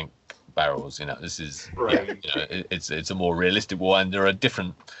knots in the tank barrels. This is right. It's a more realistic war, and there are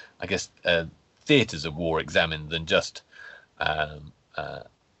different, I guess, theatres of war examined than just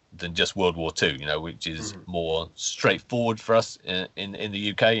World War II, which is more straightforward for us in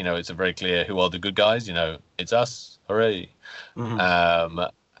the UK. It's a very clear who are the good guys. It's us, hooray. They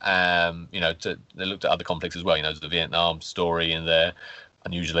looked at other conflicts as well. There's the Vietnam story in there,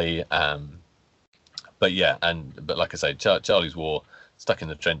 unusually. But like I say, Charlie's War, stuck in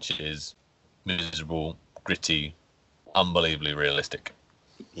the trenches, miserable, gritty, unbelievably realistic.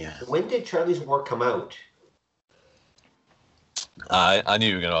 Yeah. When did Charlie's War come out? I knew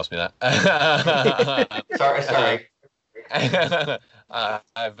you were going to ask me that. Sorry. I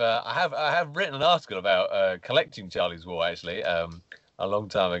have written an article about collecting Charlie's War, actually, a long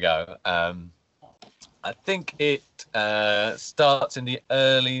time ago. I think it starts in the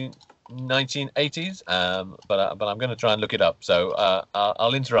early 1980s, but I'm going to try and look it up. So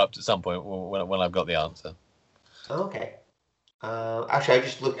I'll interrupt at some point when I've got the answer. Okay. Actually, I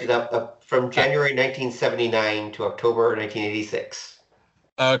just looked it up from January 1979 to October 1986.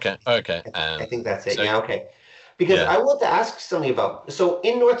 Okay. I think that's it. So, yeah, okay. Because I want to ask something about, so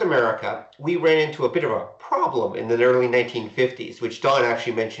in North America, we ran into a bit of a problem in the early 1950s, which Don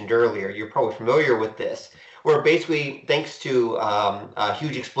actually mentioned earlier. You're probably familiar with this, where basically, thanks to a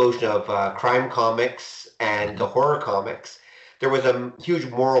huge explosion of crime comics and the horror comics, there was a huge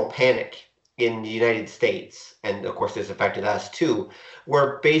moral panic in the United States, and of course this affected us too,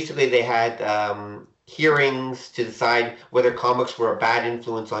 where basically they had hearings to decide whether comics were a bad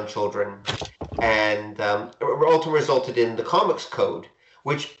influence on children, and ultimately resulted in the Comics Code,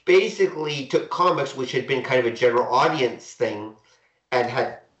 which basically took comics which had been kind of a general audience thing and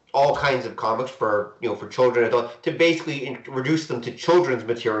had all kinds of comics for children and adults, to basically reduce them to children's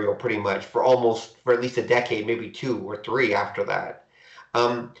material pretty much for at least a decade, maybe 2 or 3 after that.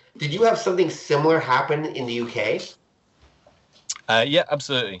 Did you have something similar happen in the UK? Yeah,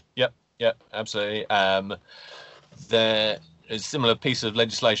 absolutely. Yep, absolutely. There is a similar piece of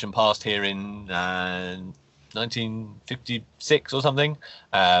legislation passed here in 1956 or something,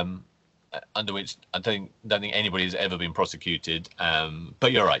 under which I don't think anybody has ever been prosecuted.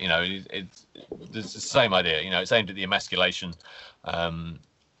 But you're right. It's the same idea. It's aimed at the emasculation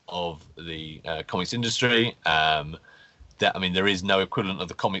of the comics industry. There is no equivalent of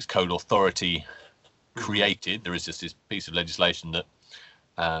the Comics Code Authority created. There is just this piece of legislation that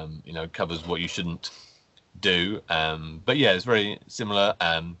covers what you shouldn't do. But yeah, it's very similar.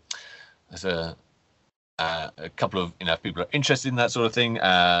 There's a couple of, if people are interested in that sort of thing,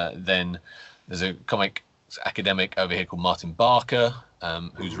 then there's a comics academic over here called Martin Barker,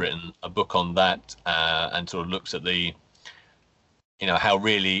 who's written a book on that, and sort of looks at the, how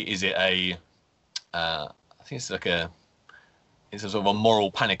really is it I think it's a sort of a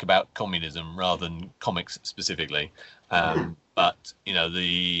moral panic about communism rather than comics specifically. But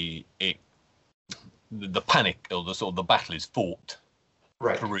the panic, or the sort of the battle, is fought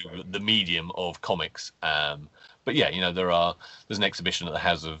through the medium of comics. But yeah, there's an exhibition at the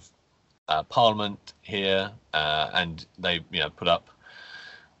House of Parliament here, and they put up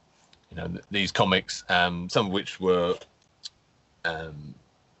these comics, some of which were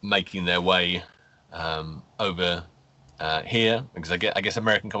making their way over here, because I guess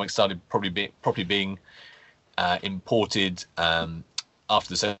American comics started properly being imported after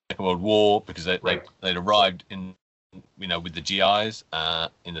the Second World War, because they'd arrived in with the GIs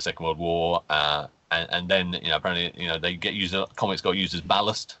in the Second World War, and then apparently they comics got used as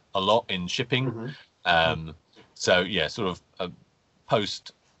ballast a lot in shipping. So yeah, sort of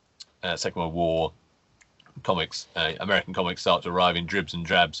post Second World War comics, American comics start to arrive in dribs and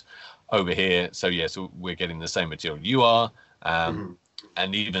drabs over here. So yeah, so we're getting the same material you are, and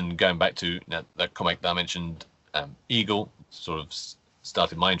even going back to that comic that I mentioned, Eagle, sort of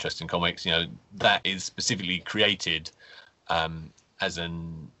started my interest in comics. That is specifically created as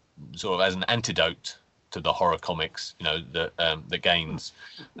an antidote to the horror comics that Gaines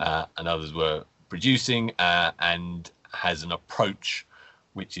and others were producing, and has an approach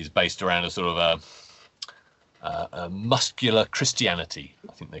which is based around a sort of a muscular Christianity,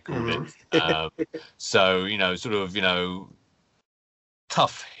 I think they called it. So sort of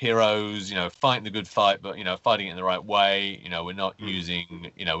tough heroes, fighting the good fight, but fighting it in the right way. We're not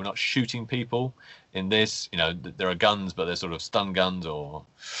using, we're not shooting people in this. There are guns, but they're sort of stun guns, or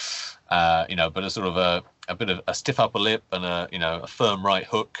but a sort of a bit of a stiff upper lip and a firm right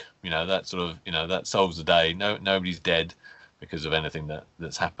hook. That sort of that solves the day. Nobody's dead because of anything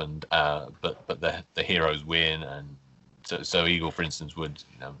that's happened, but the heroes win. And so Eagle, for instance, would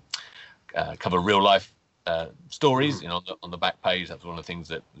cover real life stories. On the back page, that's one of the things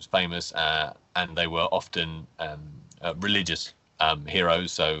that was famous, and they were often religious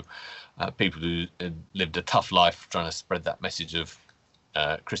heroes. So people who had lived a tough life trying to spread that message of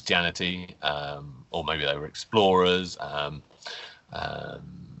Christianity, or maybe they were explorers,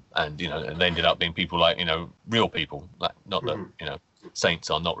 and they ended up being people like real people, like not that saints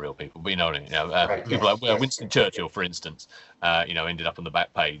are not real people, but what I mean. People like Winston Churchill, for instance, ended up on the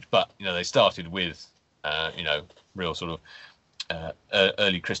back page, but they started with real sort of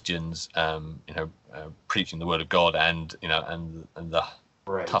early Christians, preaching the word of God, and the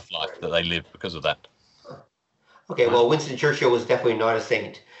tough life that they lived because of that. Okay, well, Winston Churchill was definitely not a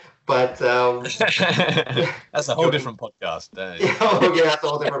saint, but that's a whole different podcast. Yeah, that's a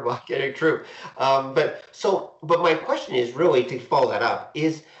whole different podcast. True. But my question is really, to follow that up,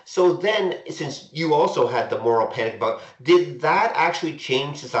 is so then, since you also had the moral panic about, did that actually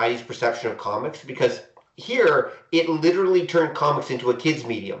change society's perception of comics? Because here it literally turned comics into a kids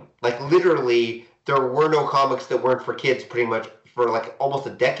medium. Like literally, there were no comics that weren't for kids pretty much for like almost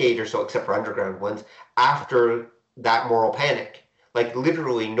a decade or so, except for underground ones, after that moral panic. Like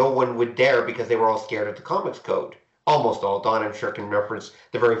literally no one would dare, because they were all scared of the comics code. Almost all. Don, I'm sure, can reference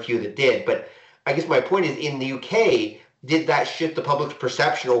the very few that did. But I guess my point is, in the UK, did that shift the public's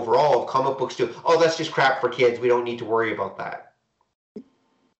perception overall of comic books to, oh, that's just crap for kids, we don't need to worry about that?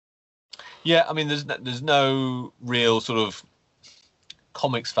 Yeah, I mean, there's no real sort of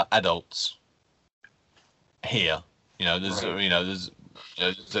comics for adults here. There's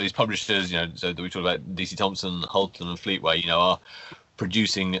so these publishers, so that we talk about DC Thompson, Holton, and Fleetway, are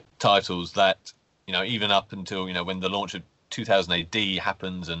producing titles that, even up until, when the launch of 2000 AD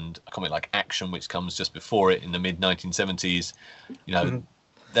happens, and a comic like Action, which comes just before it in the mid 1970s,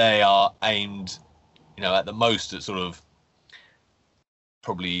 they are aimed, at the most at sort of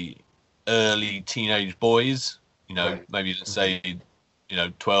probably early teenage boys, maybe let's say,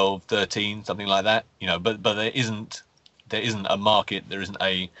 12, 13, something like that, but there isn't a market, there isn't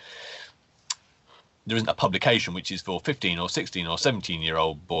a publication which is for 15 or 16 or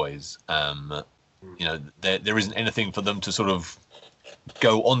 17-year-old boys. There isn't anything for them to sort of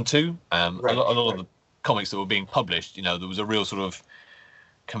go onto. A lot of the comics that were being published, there was a real sort of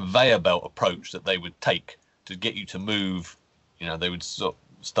conveyor belt approach that they would take to get you to move. They would sort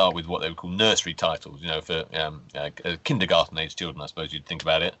start with what they would call nursery titles, for kindergarten age children, I suppose you'd think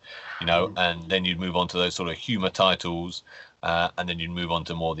about it, and then you'd move on to those sort of humor titles, and then you'd move on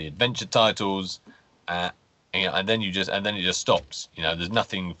to more the adventure titles, and then it just stops. There's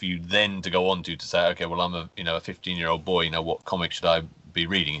nothing for you then to go on to say, okay, well, I'm a 15-year-old boy, what comic should I be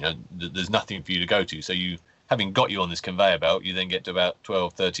reading? There's nothing for you to go to. So having got you on this conveyor belt, you then get to about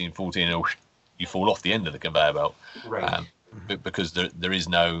 12, 13, 14, and you fall off the end of the conveyor belt. Right. Because there is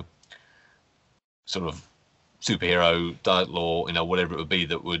no sort of superhero title or whatever it would be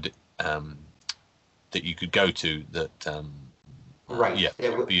that would that you could go to that right. Yeah,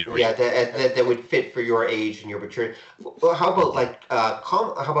 that would fit for your age and your maturity. Well, how about like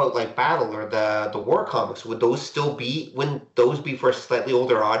Battle or the war comics? Wouldn't those be for a slightly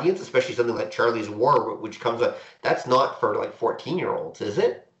older audience, especially something like Charlie's War, which comes up? That's not for like 14-year-olds, is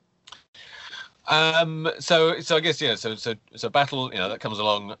it? So I guess so Battle, that comes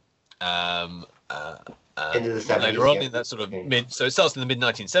along into the 70s, later on in that sort of mid. So it starts in the mid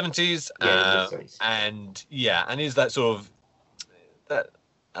 1970s, and is that sort of that,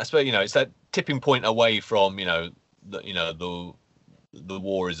 I suppose, it's that tipping point away from the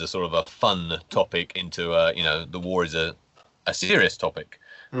war is a sort of a fun topic into the war is a serious topic.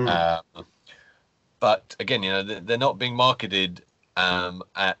 But again, they're not being marketed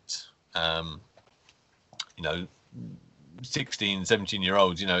at 16,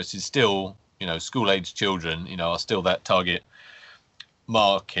 17-year-olds. It's still school-age children are still that target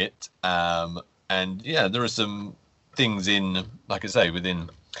market, and there are some things in, like I say, within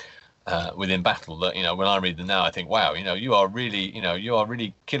Battle that when I read them now, I think, wow, you are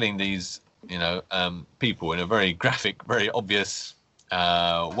really killing these people in a very graphic, very obvious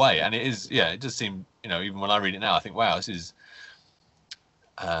way. And it is, it does seem, even when I read it now, I think, wow, this is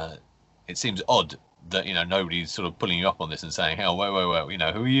it seems odd that nobody's sort of pulling you up on this and saying, "Hell, wait, who are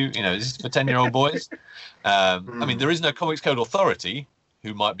you? Is this for 10-year-old boys?" I mean, there is no Comics Code Authority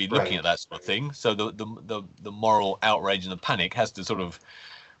who might be looking at that sort of thing. So the moral outrage and the panic has to sort of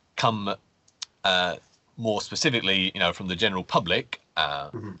come more specifically, from the general public.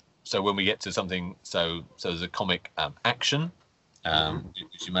 So when we get to something, so there's a comic Action,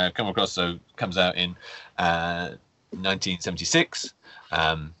 which you may have come across. So comes out in 1976.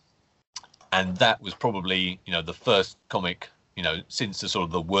 And that was probably, the first comic, since the sort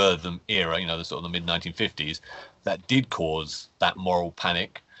of the Wortham era, the sort of the mid 1950s, that did cause that moral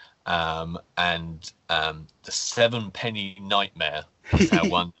panic. And the 7-penny nightmare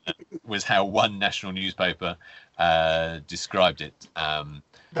was how one national newspaper described it.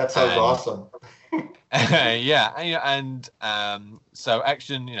 That sounds awesome. So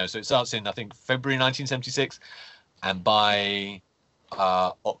Action, so it starts in, I think, February 1976, and by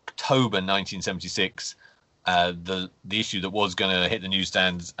October 1976, the issue that was going to hit the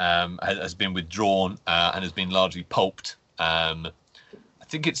newsstands has been withdrawn and has been largely pulped. I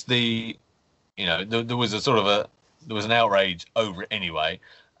think it's there was there was an outrage over it anyway,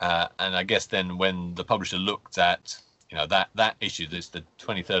 and I guess then when the publisher looked at that issue, this the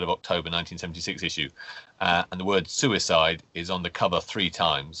 23rd of October 1976 issue, and the word suicide is on the cover 3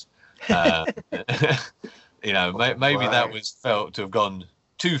 times. Maybe that was felt to have gone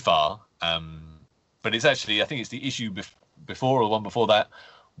too far, but it's actually, I think it's the issue before or the one before that,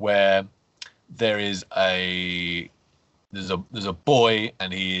 where there's a boy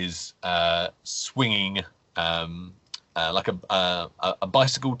and he is swinging like a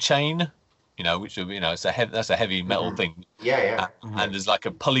bicycle chain, which it's that's a heavy metal thing. And there's like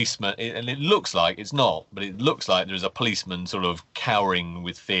a policeman, and it looks like it's not, but it looks like there's a policeman sort of cowering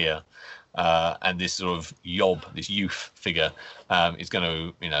with fear. And this sort of this youth figure, is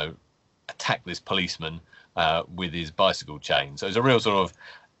going to, attack this policeman with his bicycle chain. So it's a real sort of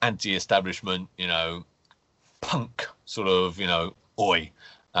anti-establishment, punk sort of, oi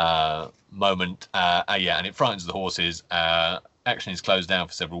moment. And it frightens the horses. Action is closed down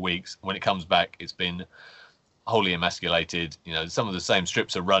for several weeks. When it comes back, it's been wholly emasculated. Some of the same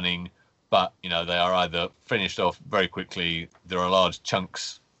strips are running, but they are either finished off very quickly. There are large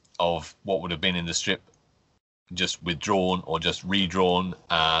chunks of what would have been in the strip just withdrawn or just redrawn,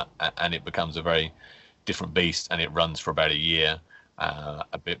 and it becomes a very different beast, and it runs for about a year,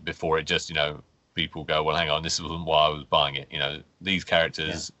 a bit before it just people go, well, hang on, this wasn't why I was buying it. These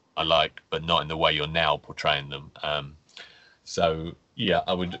characters I like, but not in the way you're now portraying them. So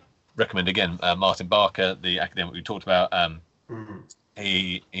I would recommend again Martin Barker, the academic we talked about.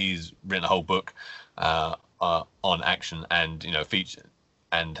 He's written a whole book on Action, and feature,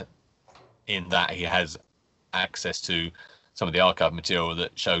 and in that he has access to some of the archive material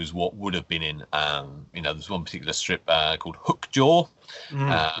that shows what would have been in. There's one particular strip called Hookjaw,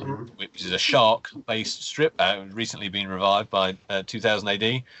 which is a shark-based strip, recently been revived by 2000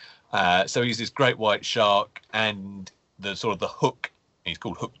 AD. So he's this great white shark, and the sort of the hook. He's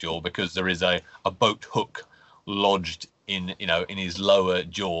called Hookjaw because there is a boat hook lodged in his lower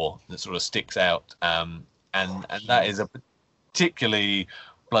jaw that sort of sticks out, and that is a particularly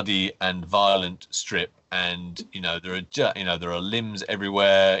bloody and violent strip. And there are limbs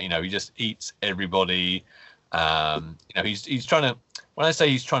everywhere. He just eats everybody. He's trying to. When I say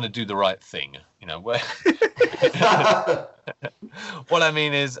he's trying to do the right thing, where what I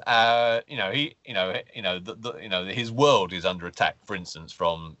mean is, his world is under attack. For instance,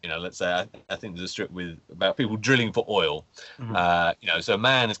 from let's say I think there's a strip about people drilling for oil. So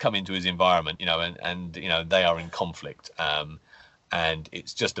man has come into his environment, and they are in conflict. And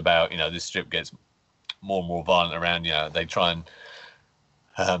it's just about this strip gets more and more violent around. They try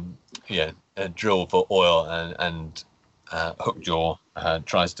and drill for oil, and Hookjaw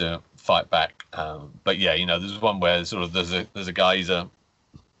tries to fight back. But there's one where sort of there's a guy.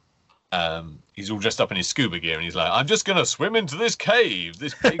 He's all dressed up in his scuba gear, and he's like, "I'm just gonna swim into this cave,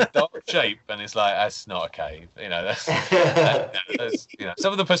 this big dark shape," and it's like, that's not a cave. That's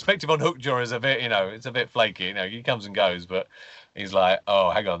some of the perspective on Hookjaw is a bit, it's a bit flaky. He comes and goes, but he's like,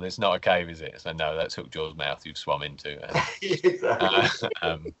 "Oh, hang on, it's not a cave, is it?" So no, that's Hookjaw's mouth you've swum into.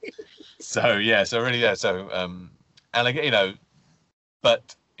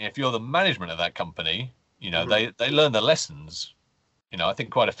 But if you're the management of that company, they learn the lessons. I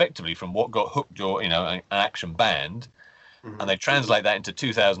think quite effectively from what got Hookjaw, an action banned, and they translate that into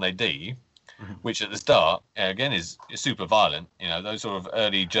 2000 AD, which at the start, again, is super violent. Those sort of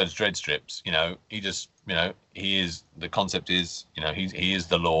early Judge Dredd strips, he is, the concept is, he is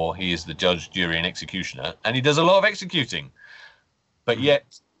the law, he is the judge, jury, and executioner, and he does a lot of executing. But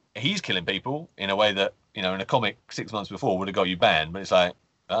yet, he's killing people in a way that, in a comic 6 months before would have got you banned, but it's like,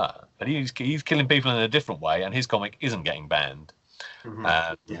 but he's killing people in a different way, and his comic isn't getting banned. And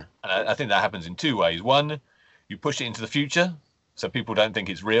I think that happens in two ways. One, you push it into the future so people don't think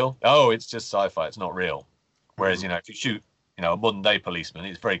it's real. Oh, it's just sci-fi, it's not real. Whereas if you shoot a modern day policeman,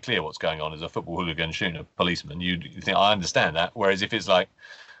 it's very clear what's going on. As a football hooligan shooting a policeman, you think, I understand that. Whereas if it's like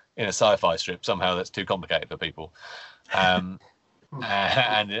in a sci-fi strip, somehow that's too complicated for people. And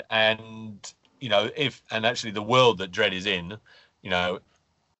actually the world that Dredd is in,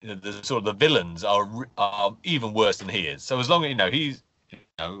 the sort of the villains are even worse than he is. So as long as he's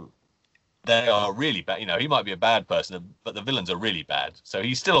they are really bad. He might be a bad person, but the villains are really bad. So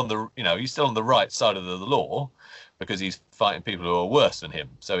he's still on the right side of the law because he's fighting people who are worse than him.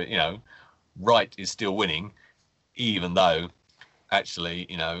 So right is still winning, even though actually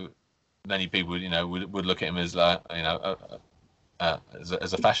many people would look at him as like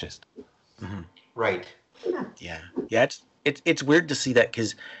as a fascist. Right. Yeah. It's weird to see that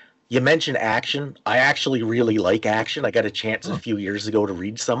because you mentioned action. I actually really like action. I got a chance a few years ago to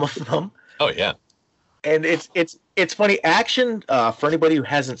read some of them. Oh yeah. And it's funny. Action, for anybody who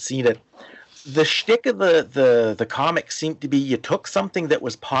hasn't seen it, the shtick of the comic seemed to be you took something that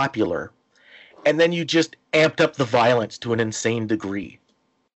was popular, and then you just amped up the violence to an insane degree.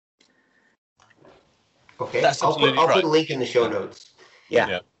 Okay, I'll put a link in the show notes.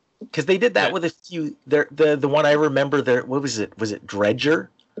 Yeah. Because they did that with a few. The one I remember there. What was it? Was it Dredger?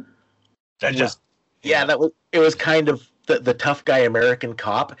 Dredger. It was kind of the tough guy American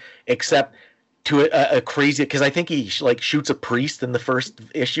cop, except to a crazy. Because I think he shoots a priest in the first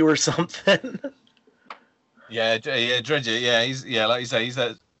issue or something. Yeah, Dredger. Yeah, he's like you say.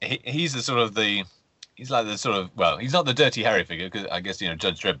 He's the sort of the. He's like the sort of, well, he's not the Dirty Harry figure because I guess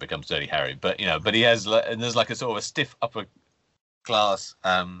Judge Dredd becomes Dirty Harry, but he has, and there's like a sort of a stiff upper class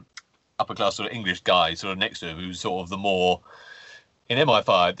sort of English guy sort of next to him who's sort of the more, in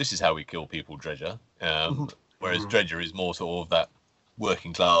MI5 this is how we kill people, Dredger, whereas Dredger is more sort of that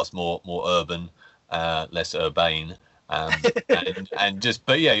working class, more urban, less urbane, and just,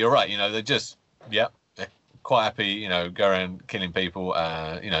 but yeah, you're right, they're just they're quite happy, go around killing people,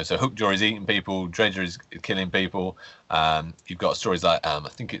 so Hookjaw is eating people, Dredger is killing people. You've got stories like I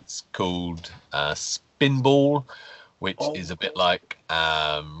think it's called Spinball, which is a bit like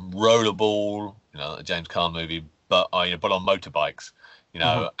Rollerball, a James Caan movie, but on motorbikes,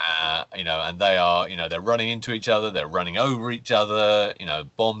 and they are, they're running into each other, they're running over each other,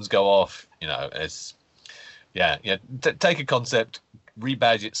 bombs go off, it's, take a concept,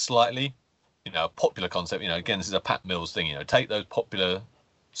 rebadge it slightly, a popular concept, again, this is a Pat Mills thing, take those popular,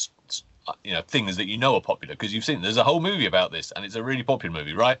 things that are popular, because you've seen, there's a whole movie about this, and it's a really popular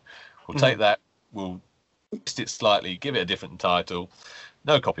movie, right? We'll take that, we'll twist it slightly, give it a different title,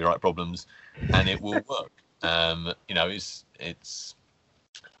 no copyright problems, and it will work. You know,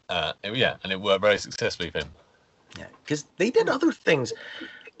 yeah, and it worked very successfully for him. Yeah, because they did other things.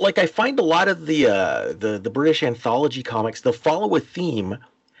 Like, I find a lot of the British anthology comics, they'll follow a theme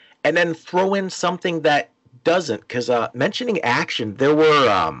and then throw in something that doesn't. Because mentioning action, there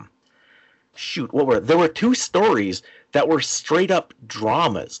were there were two stories that were straight up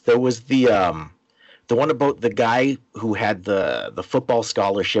dramas. There was the one about the guy who had the football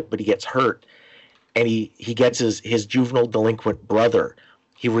scholarship, but he gets hurt, and he gets his juvenile delinquent brother,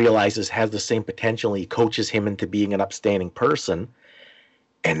 he realizes has the same potential, and he coaches him into being an upstanding person.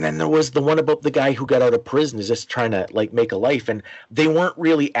 And then there was the one about the guy who got out of prison, is just trying to like make a life, and they weren't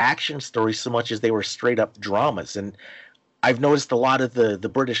really action stories so much as they were straight up dramas. And I've noticed a lot of the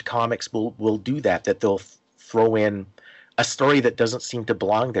British comics will do that they'll throw in a story that doesn't seem to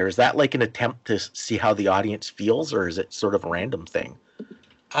belong there. Is that like an attempt to see how the audience feels, or is it sort of a random thing?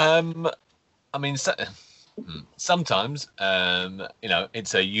 I mean, sometimes, you know,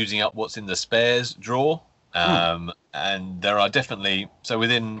 it's a using up what's in the spares drawer. And there are definitely, so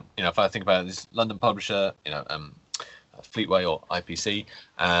within, you know, if I think about this London publisher, you know, Fleetway or IPC,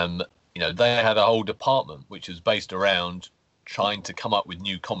 you know, they had a whole department which was based around trying to come up with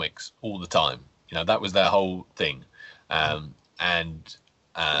new comics all the time. You know, that was their whole thing. You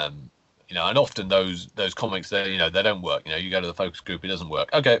know, and often those comics, they, you know, they don't work. You know, you go to the focus group, it doesn't work.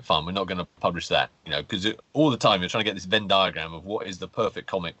 Okay, fine, we're not going to publish that. You know, because all the time you're trying to get this Venn diagram of what is the perfect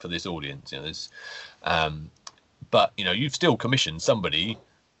comic for this audience. You know, this, but you know, you've still commissioned somebody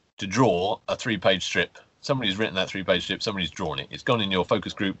to draw a 3-page strip. Somebody's written that 3-page strip. Somebody's drawn it. It's gone in your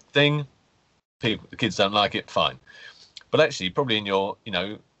focus group thing. The kids don't like it. Fine, but actually, probably in your, you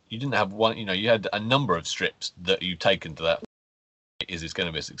know, you didn't have one. You know, you had a number of strips that you've taken to that. Is it's going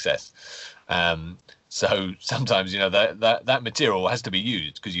to be a success? So sometimes, you know, that material has to be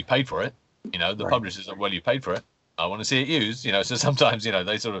used because you paid for it. You know, the publishers are, well, you paid for it, I want to see it used. You know, so sometimes, you know,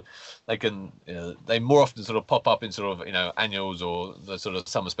 they can they more often sort of pop up in sort of, you know, annuals or the sort of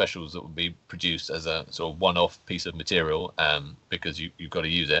summer specials that would be produced as a sort of one-off piece of material, because you've got to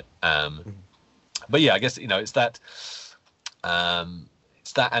use it. But yeah, I guess, you know, it's that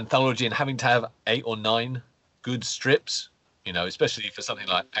anthology and having to have 8 or 9 good strips. You know, especially for something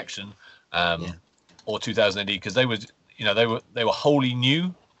like Action, or 2000 AD, because they were wholly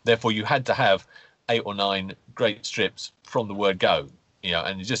new. Therefore, you had to have 8 or 9 great strips from the word go. You know,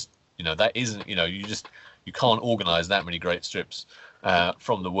 and you just, you know, that isn't, you know, you can't organise that many great strips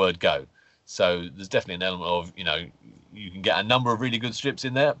from the word go. So there's definitely an element of, you know, you can get a number of really good strips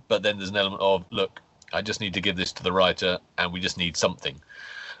in there, but then there's an element of, look, I just need to give this to the writer, and we just need something.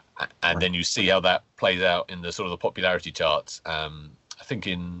 And then you see how that plays out in the sort of the popularity charts. I think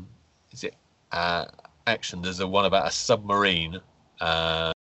Action, there's a one about a submarine.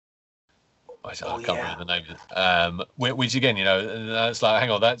 I can't remember the name of it. Which again, you know, it's like, hang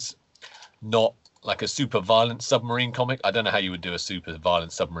on, that's not like a super violent submarine comic. I don't know how you would do a super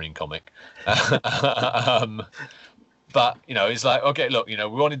violent submarine comic. But, you know, it's like, okay, look, you know,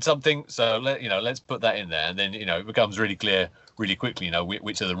 we wanted something, so let's put that in there. And then, you know, it becomes really clear really quickly, you know,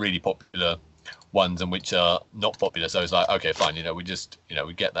 which are the really popular ones and which are not popular. So it's like, okay, fine, you know, we just, you know,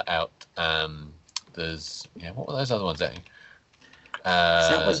 we get that out. There's, yeah, what were those other ones there?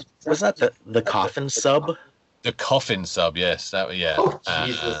 Was that the coffin sub? The coffin sub, yes. That, yeah. Oh,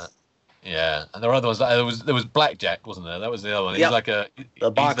 Jesus. Yeah, and there were other ones. There was Blackjack, wasn't there? That was the other one. He's like the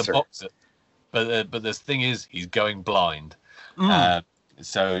boxer. He's the boxer. But the thing is, he's going blind.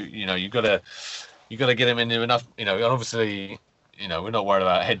 So, you know, you got to get him into enough, you know, and obviously, you know, we're not worried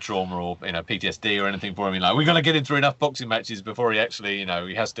about head trauma or, you know, PTSD or anything for him. Like, we've got to get him through enough boxing matches before he actually, you know,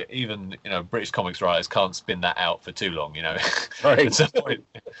 he has to, even, you know, British comics writers can't spin that out for too long, you know. Right. At some point,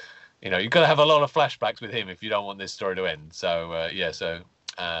 you know, you've got to have a lot of flashbacks with him if you don't want this story to end. So,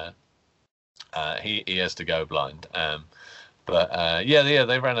 he has to go blind. But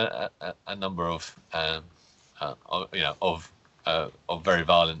they ran a number of of very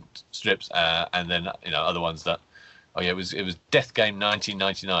violent strips, and then, you know, other ones that, it was Death Game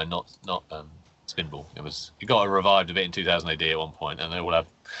 1999, not Spinball. It got revived a bit in 2000 AD at one point, and they all have,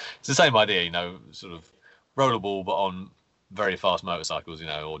 it's the same idea, you know, sort of rollerball but on very fast motorcycles, you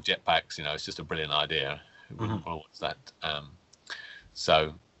know, or jetpacks. You know, it's just a brilliant idea. Who wouldn't want to watch that?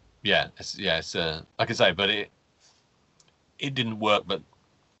 So it's like I say, but it didn't work, but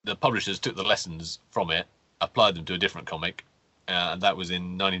the publishers took the lessons from it, applied them to a different comic, and that was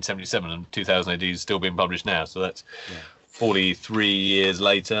in 1977, and 2000 AD is still being published now. So that's 43 years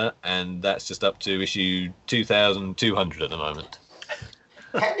later, and that's just up to issue 2200 at the moment.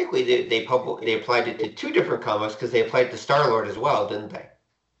 technically they applied it to two different comics because they applied it to Star-Lord as well, didn't they?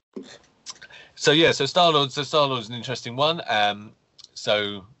 So yeah, so Star-Lord's an interesting one.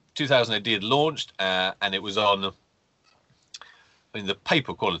 So 2000 AD had launched, and it was on. I mean, the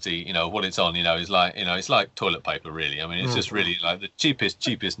paper quality, what it's on, is like, it's like toilet paper, really. I mean, it's just really like the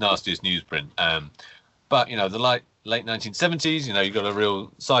cheapest, nastiest newsprint. But the late 1970s, you've got a real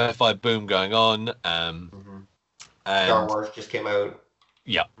sci-fi boom going on. And Star Wars just came out.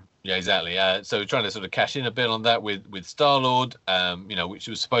 Yeah, exactly. So trying to sort of cash in a bit on that with Star-Lord, which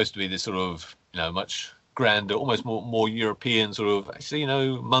was supposed to be this sort of, much grander, almost more European sort of, actually,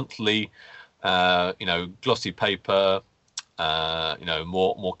 monthly, glossy paper.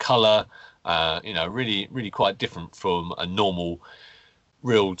 More color, really quite different from a normal,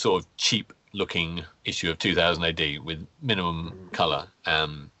 real sort of cheap looking issue of 2000 AD with minimum color.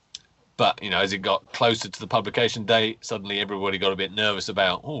 But as it got closer to the publication date, suddenly everybody got a bit nervous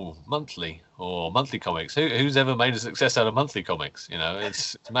about monthly comics. Who's ever made a success out of monthly comics?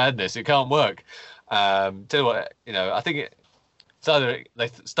 It's madness. It can't work. Tell you what, I think it's either they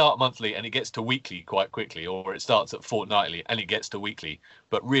start monthly and it gets to weekly quite quickly, or it starts at fortnightly and it gets to weekly,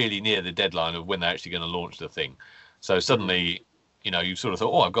 but really near the deadline of when they're actually going to launch the thing. So suddenly, you've sort of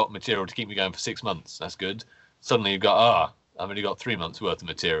thought, I've got material to keep me going for 6 months. That's good. Suddenly you've got, I've only got 3 months worth of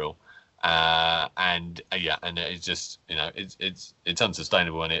material. And it's just, it's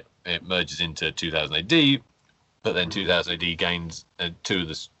unsustainable, and it merges into 2000 AD, but then 2000 AD gains two of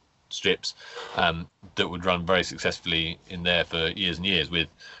the strips that would run very successfully in there for years and years, with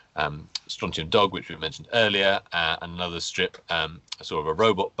Strontium Dog, which we mentioned earlier, and another strip, sort of a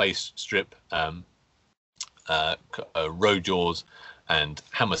robot-based strip, Rojaws and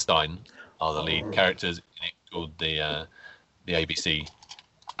Hammerstein are the lead characters in it, called the ABC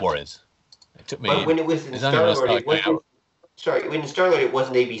Warriors. It took me. But when it was in Star-Lord, when in Star-Lord it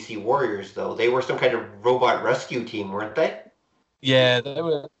wasn't ABC Warriors though. They were some kind of robot rescue team, weren't they? Yeah, they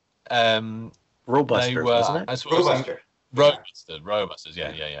were. Robusters, wasn't it? Robusters.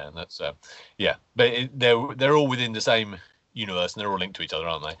 Yeah. That's but they're all within the same universe, and they're all linked to each other,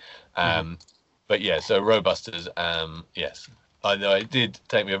 aren't they? But yeah, so Robusters. Yes, I know it did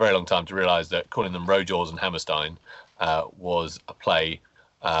take me a very long time to realise that calling them Rojaws and Hammerstein was a play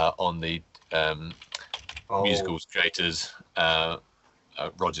on the musicals creators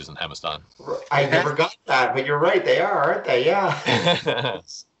Rodgers and Hammerstein. I never got that, but you're right. They are, aren't they? Yeah.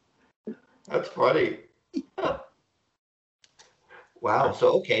 That's funny. Wow.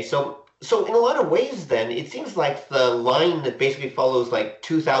 So in a lot of ways, then it seems like the line that basically follows like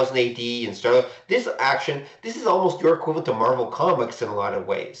 2000 AD and Star. This is almost your equivalent to Marvel Comics in a lot of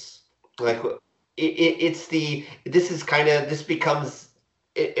ways. Like this becomes.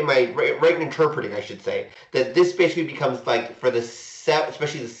 Am I right in interpreting? I should say that this basically becomes like for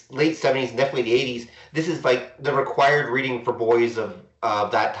especially the late 70s and definitely the 80s. This is like the required reading for boys of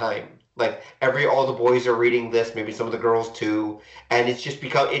that time. Like all the boys are reading this, maybe some of the girls too, and it just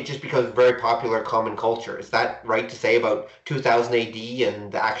becomes very popular common culture. Is that right to say about 2000 AD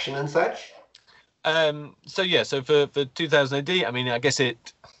and the action and such? So for 2000 AD, I mean, I guess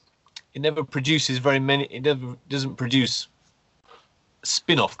it never produces very many. It never doesn't produce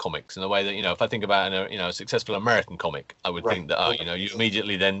spin-off comics in the way that, if I think about a successful American comic, I would think that you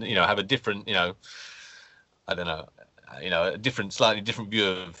immediately then have a different I don't know a slightly different view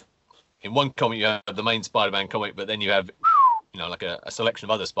of. In one comic, you have the main Spider-Man comic, but then you have, like a selection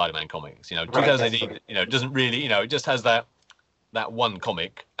of other Spider-Man comics. 2000 AD, doesn't really, it just has that one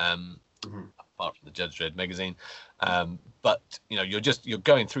comic, apart from the Judge Dredd magazine. But you're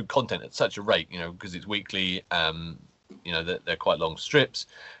going through content at such a rate, because it's weekly. They're quite long strips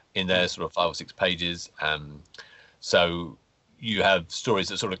in there, sort of 5 or 6 pages. So you have stories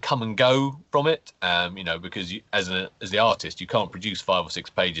that sort of come and go from it, because as the artist, you can't produce 5 or 6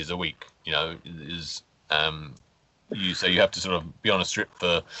 pages a week. You have to sort of be on a strip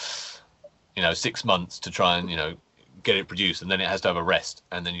for 6 months to try and get it produced, and then it has to have a rest,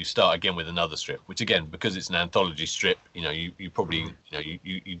 and then you start again with another strip. Which again, because it's an anthology strip, you probably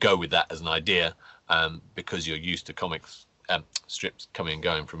you go with that as an idea, because you're used to comics. Strips coming and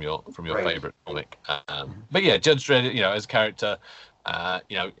going from your favorite comic, but yeah, Judge Dredd, as a character,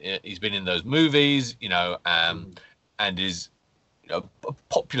 he's been in those movies, and is a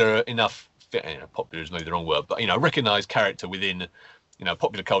popular enough. Popular is maybe the wrong word, but recognized character within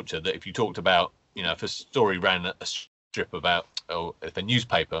popular culture. That if you talked about, if a story ran a strip about, or if a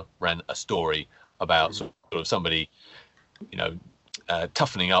newspaper ran a story about sort of somebody,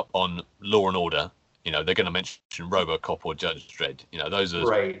 toughening up on Law and Order. They're going to mention RoboCop or Judge Dredd. Those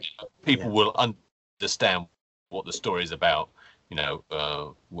are people will understand what the story is about.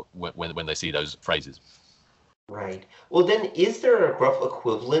 when they see those phrases. Right. Well, then, is there a rough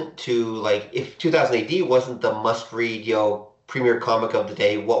equivalent to, like, if 2000 AD wasn't the must-read, premier comic of the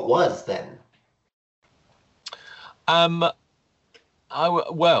day, what was then? Well,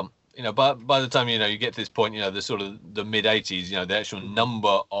 by the time you get to this point, the sort of the mid 80s, the actual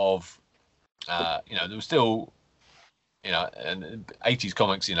number of, there was still, and 80s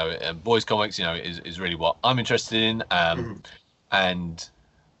comics, and boys comics, is really what I'm interested in. And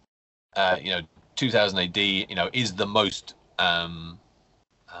 2000 AD, is the most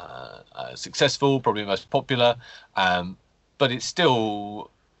successful, probably most popular, but it's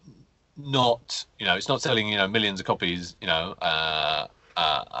still not, it's not selling, millions of copies, a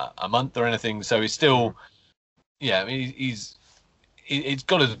month or anything. So it's still, I mean, it's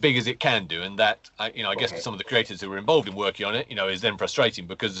got as big as it can do, and that I guess for some of the creators who were involved in working on it, is then frustrating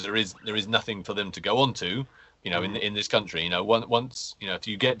because there is nothing for them to go on to, in this country. Once if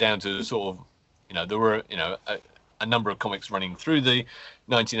you get down to sort of, there were a number of comics running through the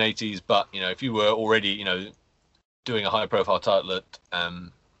 1980s, but if you were already doing a high profile title at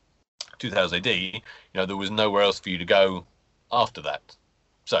 2000 AD, there was nowhere else for you to go after that.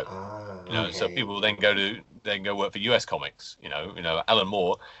 So so people then go work for US comics. Alan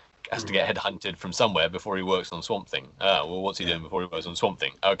Moore has to get headhunted from somewhere before he works on Swamp Thing. Well, what's he doing before he works on Swamp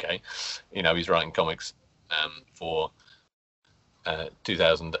Thing? Okay, he's writing comics for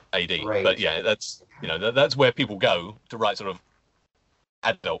 2000 AD. Right. But that's that's where people go to write sort of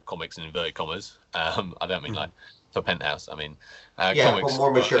adult comics in inverted commas. I don't mean like for Penthouse. I mean comics,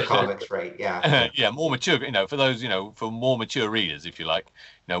 more mature comics, right? Yeah. More mature. For those for more mature readers, if you like.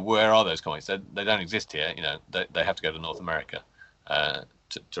 Where are those comics? They don't exist here. They have to go to North America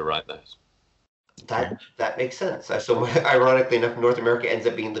to write those. That makes sense. So ironically enough, North America ends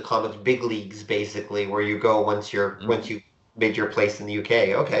up being the comics big leagues, basically, where you go once you made your place in the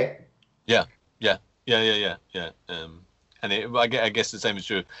UK. Okay. Yeah. And I guess the same is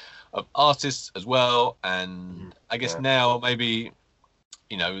true of artists as well. And I guess now maybe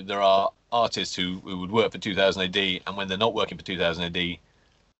there are artists who would work for 2000 AD, and when they're not working for 2000 AD,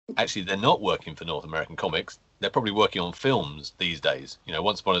 actually they're not working for North American comics. They're probably working on films these days.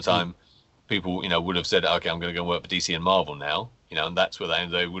 Once upon a time, people would have said, okay, I'm going to go and work for DC and Marvel now. And that's where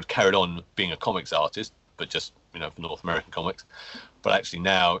they would carry on being a comics artist, but just for North American comics. But actually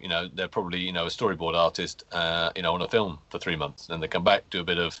now, they're probably a storyboard artist, on a film for 3 months, and they come back, do a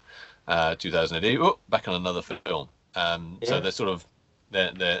bit of 2000 AD, back on another film. So they're sort of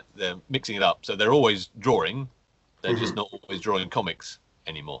they're mixing it up. So they're always drawing, they're just not always drawing comics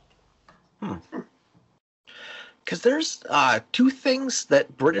anymore. Because there's two things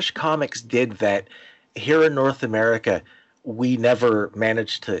that British comics did that here in North America we never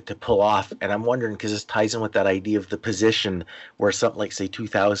managed to pull off, and I'm wondering, because this ties in with that idea of the position where something like, say,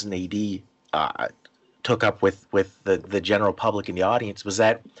 2000 AD took up with the general public and the audience, was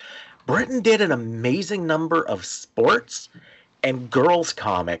that Britain did an amazing number of sports and girls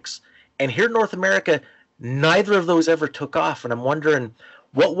comics, and here in North America, neither of those ever took off, and I'm wondering,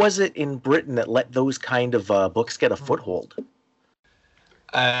 what was it in Britain that let those kind of books get a foothold?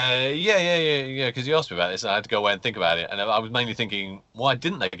 Because you asked me about this, and I had to go away and think about it. And I was mainly thinking, why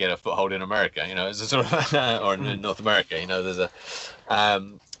didn't they get a foothold in America? As a sort of, or in North America. There's a,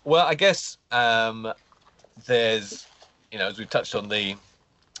 well, I guess there's, as we've touched on, that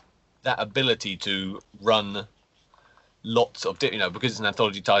ability to run lots of, because it's an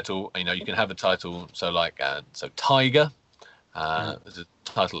anthology title. You can have a title, so Tiger. There's a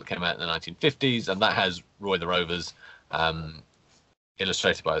title that came out in the 1950s, and that has Roy the Rovers.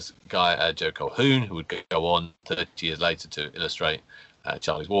 Illustrated by this guy, Joe Colquhoun, who would go on 30 years later to illustrate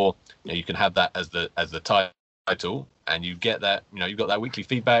Charlie's War. You can have that as the title, and you get that. You've got that weekly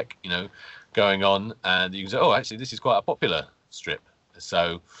feedback, going on, and you can say, oh, actually, this is quite a popular strip.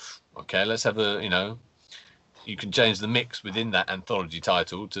 So, okay, let's have you can change the mix within that anthology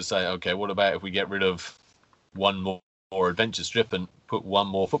title to say, okay, what about if we get rid of one more adventure strip and put one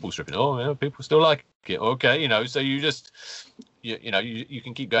more football strip in? Oh, yeah, people still like it. Okay, so you just. You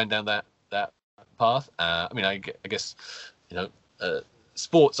can keep going down that path. I guess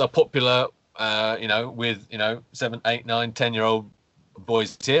sports are popular. With 7, 8, 9, 10-year-old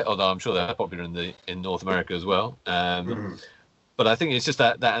boys here. Although I'm sure they're popular in North America as well. But I think it's just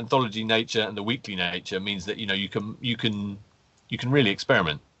that anthology nature and the weekly nature means that you can really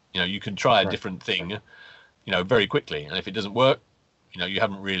experiment. You can try a different thing. Very quickly, and if it doesn't work, you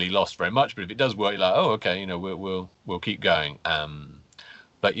haven't really lost very much, but if it does work, you're like, oh, okay, we'll keep going.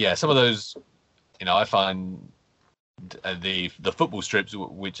 But yeah, some of those, I find the football strips,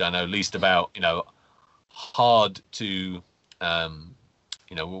 which I know least about, hard to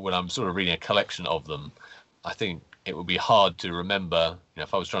when I'm sort of reading a collection of them, I think it would be hard to remember,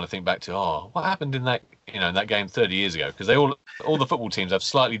 if I was trying to think back to, what happened in that, in that game 30 years ago, because all the football teams have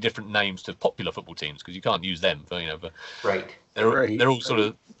slightly different names to popular football teams, because you can't use them for, right. They're all sort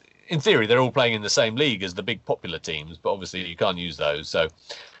of, in theory, they're all playing in the same league as the big popular teams, but obviously you can't use those. So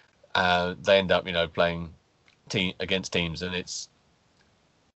they end up, playing against teams, and it's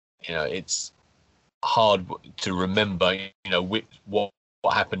hard to remember, what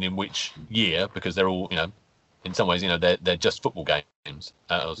happened in which year, because they're all, in some ways, they're just football games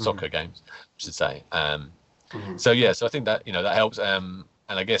or soccer games, I should say. So I think that that helps. And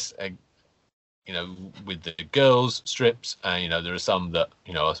I guess with the girls strips, there are some that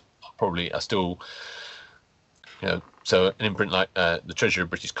are still, so an imprint like the Treasury of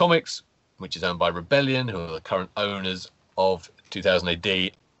British Comics, which is owned by Rebellion, who are the current owners of 2000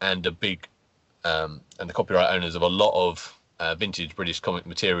 AD, and a big and the copyright owners of a lot of vintage British comic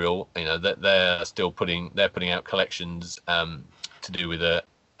material. That they're putting out collections to do with a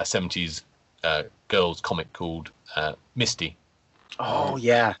 70s girls comic called Misty. Oh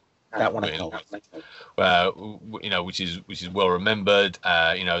yeah, that one I know. Which is well remembered.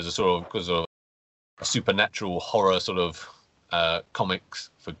 As a sort of a supernatural horror sort of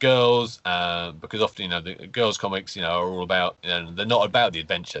comics for girls, because often the girls comics are all about, they're not about the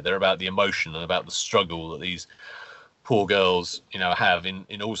adventure, they're about the emotion and about the struggle that these poor girls have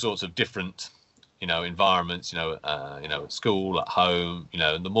in all sorts of different environments, at school, at home,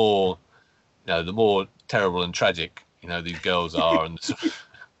 and the more terrible and tragic these girls are, and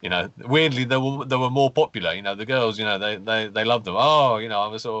weirdly they were more popular. The girls, they love them.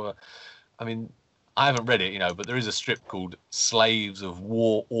 I'm a sort of I haven't read it, but there is a strip called Slaves of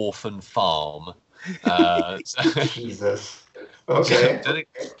War Orphan Farm. Jesus. Okay.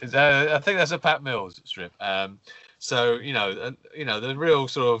 I think that's a Pat Mills strip. So the real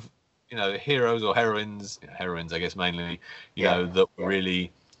sort of heroes or heroines, I guess mainly, that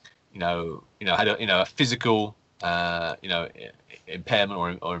really had a physical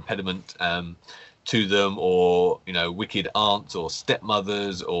impairment or impediment to them, or wicked aunts or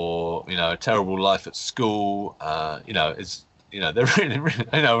stepmothers, or a terrible life at school. It's they're really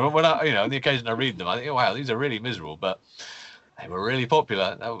when I on the occasion I read them, I think, oh, wow, these are really miserable, but they were really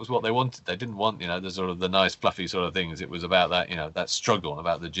popular. That was what they wanted. They didn't want the sort of the nice fluffy sort of things. It was about that that struggle,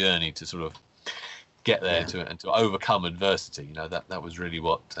 about the journey to sort of get there and to overcome adversity. That was really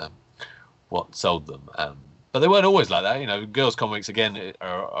what sold them. But they weren't always like that. Girls comics again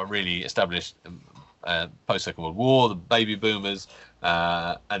are really established post Second World War, the baby boomers,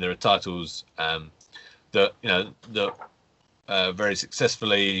 and there are titles that very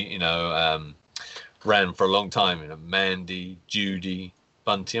successfully ran for a long time. Mandy, Judy,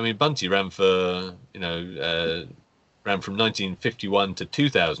 Bunty. Bunty ran for ran from 1951 to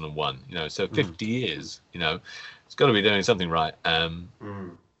 2001. So 50 years. It's got to be doing something right. And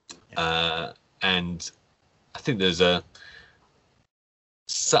I think there's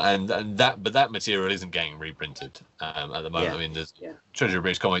but that material isn't getting reprinted at the moment. There's Treasure of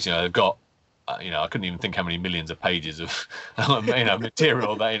British Comics. They've got I couldn't even think how many millions of pages of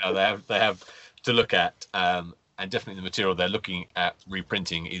material that they have to look at, and definitely the material they're looking at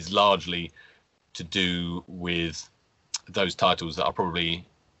reprinting is largely to do with those titles that are probably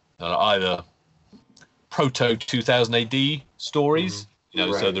either proto 2000 AD stories.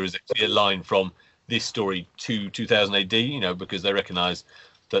 So there is a clear line from this story to 2000 AD, because they recognise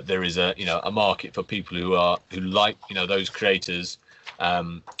that there is a market for people who like those creators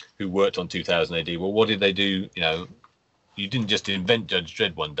who worked on 2000 AD. Well, what did they do? You didn't just invent Judge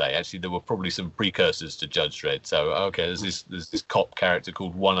Dredd one day. Actually, there were probably some precursors to Judge Dredd. So okay, there's this cop character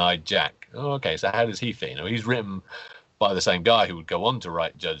called One-Eyed Jack. Oh, okay, so how does he fit? He's written by the same guy who would go on to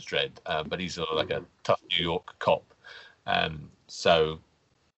write Judge Dredd, but he's sort of like a tough New York cop. So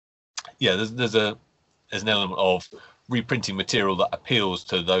yeah, there's an element of reprinting material that appeals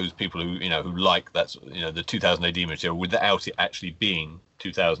to those people who who like that the 2000 AD material without it actually being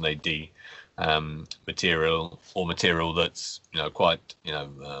 2000 AD material, or material that's quite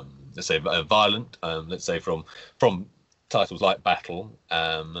let's say violent, let's say from titles like Battle,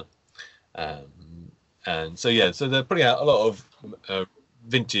 and so they're putting out a lot of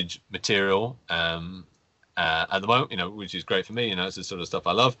vintage material at the moment, which is great for me. It's the sort of stuff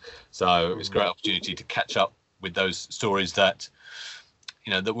I love. So it's a great opportunity to catch up with those stories that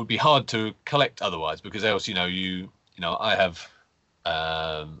that would be hard to collect otherwise, because else I have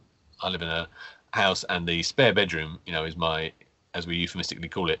I live in a house, and the spare bedroom is my, as we euphemistically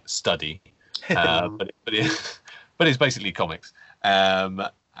call it, study, but it's basically comics,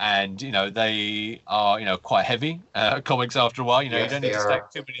 and they are quite heavy comics after a while. You Yes, don't they need to are.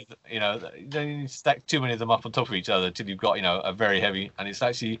 stack too many. You don't need to stack too many of them up on top of each other till you've got a very heavy. And it's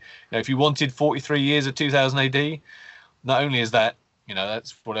actually if you wanted 43 years of 2000 AD, not only is that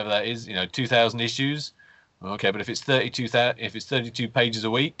that's whatever that is 2000 issues. Okay, but if it's 32 pages a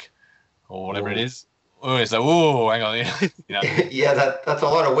week or whatever it is, it's like hang on, Yeah, that's a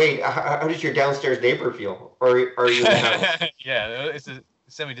lot of weight. How does your downstairs neighbor feel? Or are you in the house? Yeah, it's a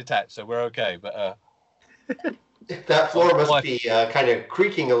semi-detached, so we're okay. But that floor must be kind of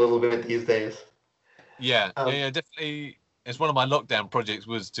creaking a little bit these days. Yeah, definitely. It's one of my lockdown projects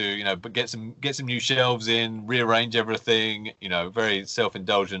was to but get some new shelves in, rearrange everything. Very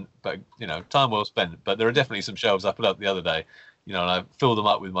self-indulgent, but time well spent. But there are definitely some shelves I put up the other day, and I filled them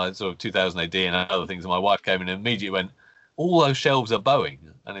up with my sort of 2000 AD and other things. And my wife came in and immediately went, "All those shelves are bowing,"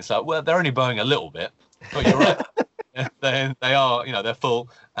 and it's like, well, they're only bowing a little bit, but you're right. they are, they're full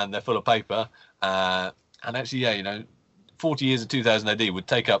and they're full of paper. And actually, 40 years of 2000 AD would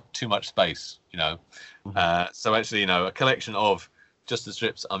take up too much space, So actually, a collection of just the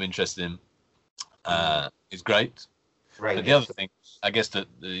strips I'm interested in is great. Right. But the other thing, I guess, that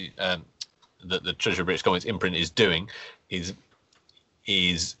the Treasure of British Comics imprint is doing is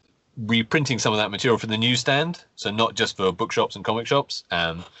reprinting some of that material for the newsstand. So not just for bookshops and comic shops,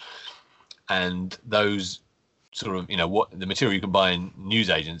 and those sort of what the material you can buy in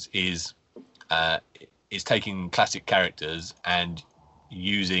newsagents is taking classic characters and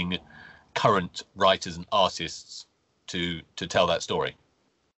using current writers and artists to tell that story.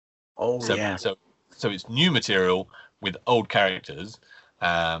 So it's new material with old characters,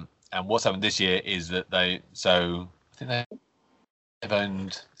 and what's happened this year is that I think they've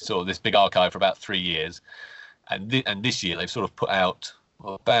owned sort of this big archive for about 3 years, and this year they've sort of put out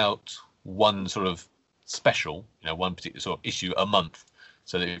about one sort of special, one particular sort of issue a month.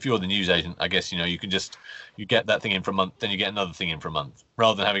 So that if you're the newsagent, I guess you get that thing in for a month, then you get another thing in for a month,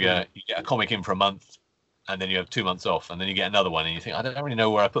 rather than having you get a comic in for a month, and then you have 2 months off, and then you get another one, and you think, I don't really know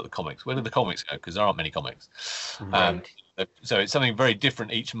where I put the comics. Where did the comics go? Because there aren't many comics. Right. So it's something very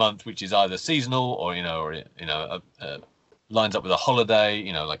different each month, which is either seasonal or lines up with a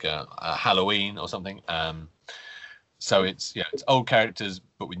holiday, like a Halloween or something. So it's old characters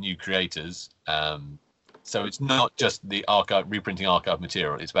but with new creators. So it's not just the reprinting archive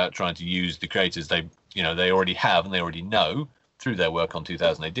material. It's about trying to use the creators they already have and they already know through their work on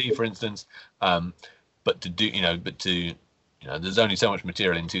 2000 AD, for instance. But there's only so much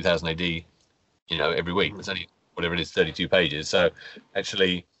material in 2000 AD, every week. There's only whatever it is, 32 pages. So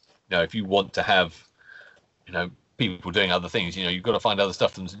actually, if you want to have, people doing other things, you've got to find other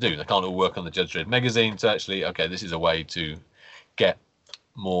stuff for them to do. They can't all work on the Judge Dredd magazine. So actually, okay, this is a way to get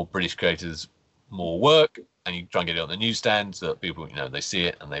more British creators more work, and you try and get it on the newsstand so that people they see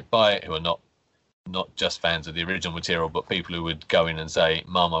it and they buy it, who are not just fans of the original material, but people who would go in and say,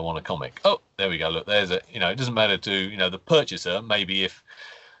 "Mum, I want a comic." Oh, there we go, look, there's it doesn't matter to the purchaser. Maybe if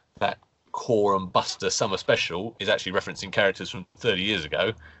that Core and Buster summer special is actually referencing characters from 30 years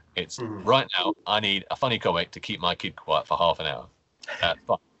ago, it's right now I need a funny comic to keep my kid quiet for half an hour. That's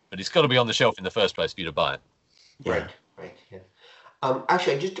fine, but it's got to be on the shelf in the first place for you to buy it. Right. Yeah.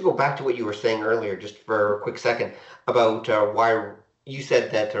 Actually, just to go back to what you were saying earlier, just for a quick second, about why you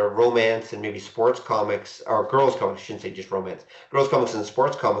said that romance and maybe sports comics, or girls comics, I shouldn't say just romance, girls comics and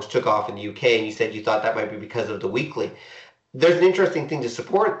sports comics took off in the UK, and you said you thought that might be because of the weekly. There's an interesting thing to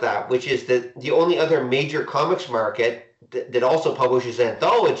support that, which is that the only other major comics market that also publishes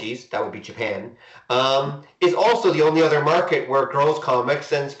anthologies, that would be Japan, is also the only other market where girls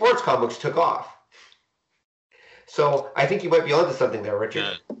comics and sports comics took off. So I think you might be onto something there,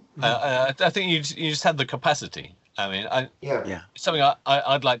 Richard. I think you just had the capacity. I mean, it's something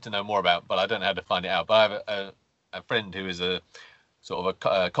I'd like to know more about, but I don't know how to find it out. But I have a friend who is a sort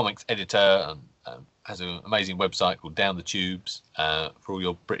of a comics editor and has an amazing website called Down the Tubes for all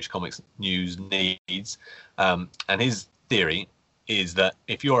your British comics news needs. And his theory is that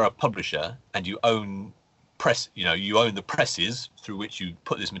if you're a publisher and you own press, you own the presses through which you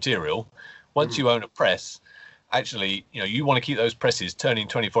put this material. Once you own a press, actually, you want to keep those presses turning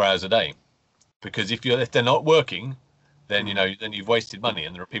 24 hours a day, because if they're not working, then then you've wasted money,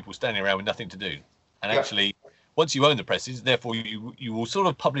 and there are people standing around with nothing to do. And actually, once you own the presses, therefore you will sort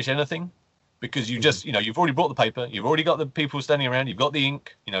of publish anything, because you just you've already bought the paper, you've already got the people standing around, you've got the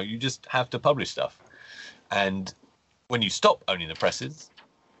ink, you just have to publish stuff. And when you stop owning the presses,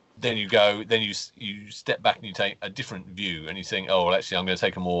 then you step back and you take a different view, and you think, oh well, actually I'm going to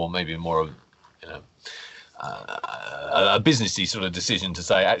take maybe more of a businessy sort of decision to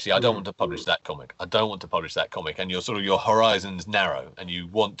say, actually, I don't want to publish that comic. I don't want to publish that comic. And your horizons narrow, and you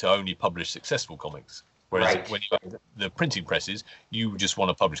want to only publish successful comics. Whereas when you have the printing presses, you just want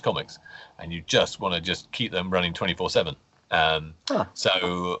to publish comics, and you just want to just keep them running 24/7.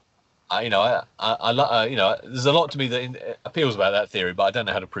 So, there's a lot to me that appeals about that theory, but I don't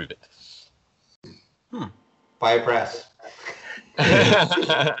know how to prove it. Buy a press.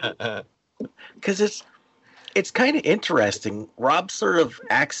 Because it's kind of interesting. Rob sort of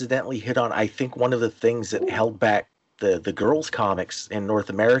accidentally hit on, I think, one of the things that held back the girls' comics in North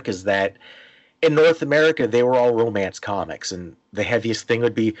America is that in North America, they were all romance comics, and the heaviest thing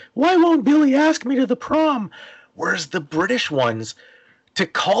would be, why won't Billy ask me to the prom? Whereas the British ones, to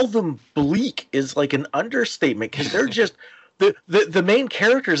call them bleak is like an understatement, because they're just the main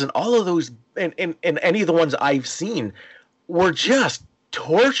characters in all of those, in any of the ones I've seen, were just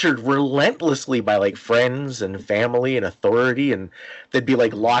tortured relentlessly by like friends and family and authority, and they'd be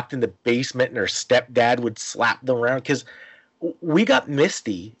like locked in the basement, and their stepdad would slap them around. Because we got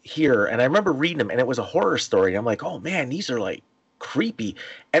Misty here, and I remember reading them, and it was a horror story. I'm like, oh man, these are like creepy.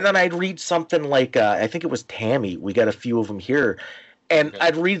 And then I'd read something like I think it was Tammy. We got a few of them here, and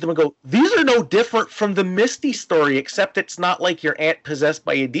I'd read them and go, these are no different from the Misty story, except it's not like your aunt possessed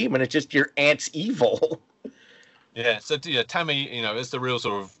by a demon. It's just your aunt's evil. Yeah. So Tammy, is the real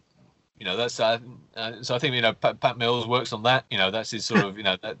sort of, that's so I think Pat Mills works on that. That's his sort of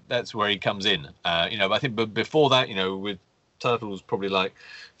that's where he comes in. I think, but before that, with titles probably like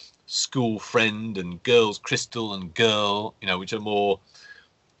School Friend and Girls Crystal and Girl, which are more,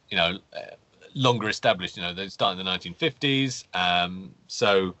 longer established. They start in the 1950s.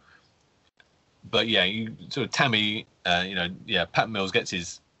 But yeah, you sort of Tammy, Pat Mills gets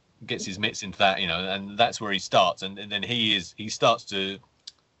his mitts into that, and that's where he starts, and then he starts to,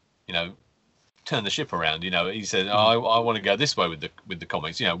 turn the ship around. He said, I want to go this way with the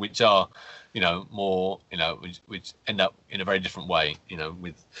comics, which are, more, which end up in a very different way,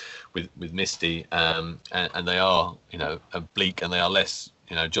 with Misty, and they are, bleak, and they are less,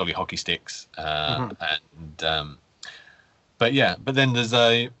 jolly hockey sticks, but then there's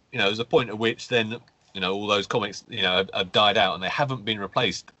a point at which then, all those comics, have died out, and they haven't been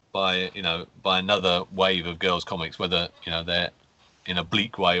replaced by another wave of girls comics, whether they're in a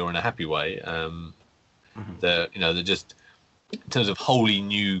bleak way or in a happy way. They're just, in terms of wholly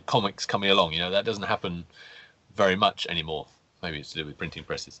new comics coming along, that doesn't happen very much anymore. Maybe it's to do with printing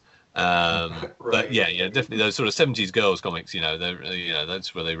presses. Right. But yeah, definitely those sort of 70s girls comics,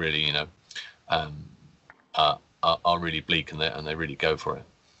 that's where they really, are really bleak, and they really go for it.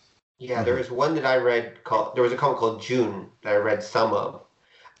 Yeah, there was one that I read there was a comic called June that I read some of.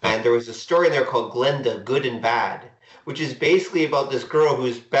 And there was a story in there called Glenda, Good and Bad, which is basically about this girl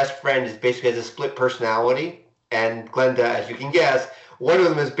whose best friend is basically has a split personality. And Glenda, as you can guess, one of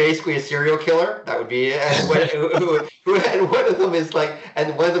them is basically a serial killer. That would be it. And one of them is like,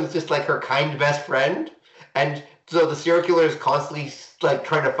 and one of them is just like her kind best friend. And so the serial killer is constantly like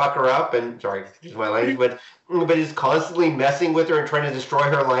trying to fuck her up. And sorry, excuse my language, but is constantly messing with her and trying to destroy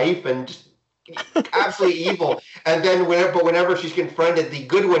her life and just absolutely evil. And then whenever she's confronted, the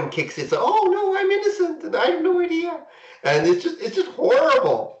good one kicks in. So, oh no, I'm innocent, and I have no idea. And it's just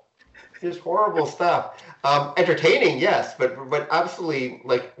horrible. Just horrible stuff. Entertaining, yes, but absolutely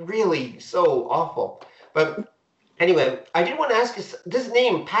like really so awful. But anyway, I did want to ask you, this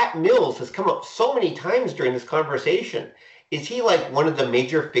name Pat Mills has come up so many times during this conversation. Is he like one of the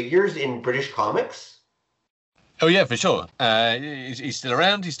major figures in British comics? Oh yeah, for sure. He's still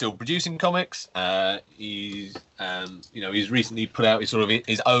around. He's still producing comics. He's recently put out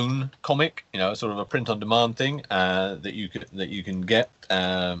his own comic. Sort of a print-on-demand thing that you can get.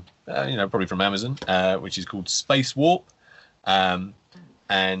 Probably from Amazon, which is called Space Warp. Pat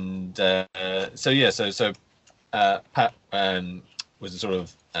was a sort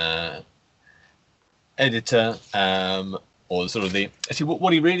of editor. Or sort of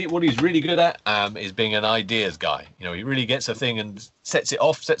what he's really good at is being an ideas guy. He really gets a thing and sets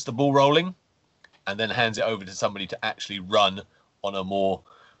the ball rolling, and then hands it over to somebody to actually run on a more,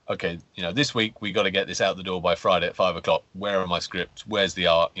 this week we got to get this out the door by Friday at 5:00. Where are my scripts? Where's the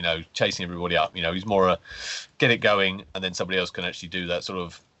art? Chasing everybody up. He's more a get it going, and then somebody else can actually do that sort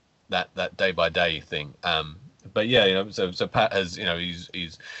of that day by day thing. So Pat has,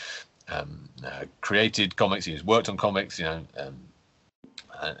 he's created comics. He's worked on comics,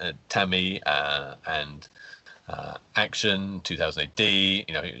 Tammy and Action, 2000 AD.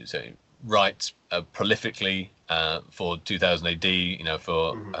 So write prolifically for 2000 AD,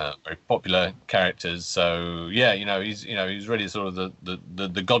 for very popular characters. So yeah, he's really sort of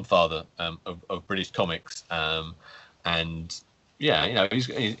the godfather of British comics. And yeah, he's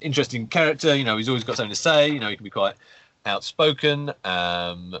an interesting character. He's always got something to say. He can be quite outspoken.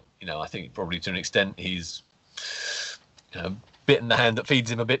 I think probably to an extent he's bitten the hand that feeds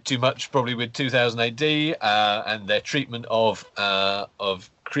him a bit too much, probably with 2000 AD and their treatment of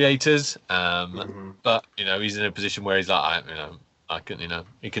creators. But he's in a position where he's like, I can,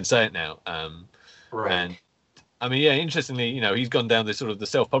 he can say it now. Right. And I mean, yeah, interestingly, he's gone down this sort of the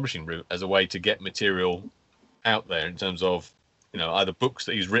self-publishing route as a way to get material out there in terms of, either books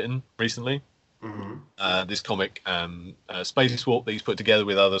that he's written recently. This comic, Space Warp, that he's put together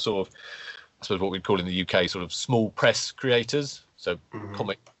with other sort of, I suppose what we'd call in the UK sort of small press creators. So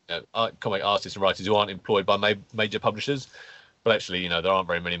comic artists and writers who aren't employed by major publishers. But actually, there aren't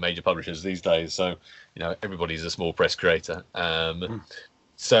very many major publishers these days. So, everybody's a small press creator.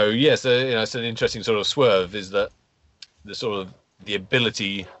 So, yeah, it's an interesting sort of swerve is that the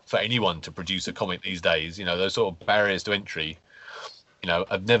ability for anyone to produce a comic these days, those sort of barriers to entry,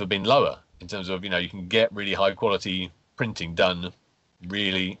 have never been lower in terms of, you can get really high quality printing done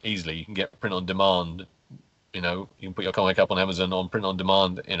really easily. You can get print on demand. You can put your comic up on Amazon on print on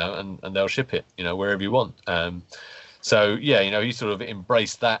demand, and they'll ship it, wherever you want. So yeah, he sort of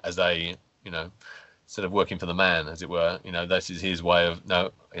embraced that as a, sort of working for the man, as it were. This is his way of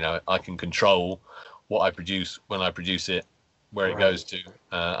I can control what I produce, when I produce it, where it goes to,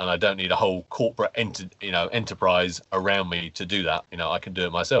 and I don't need a whole corporate enterprise around me to do that. I can do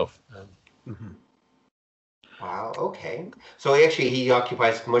it myself. Wow. Okay. So he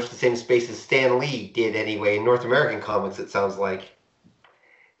occupies much the same space as Stan Lee did anyway in North American comics. It sounds like.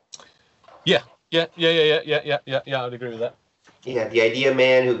 Yeah. I would agree with that. Yeah, the idea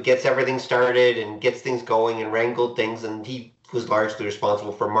man who gets everything started and gets things going and wrangled things, and he was largely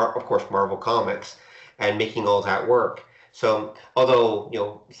responsible for, of course, Marvel Comics and making all that work. So,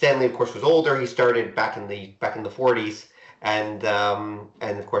 although Stan Lee, of course, was older, he started back in the 40s, and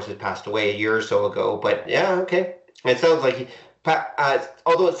of course, had passed away a year or so ago. But yeah, okay, it sounds like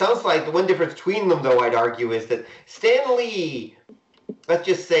although it sounds like the one difference between them, though, I'd argue, is that Stan Lee, let's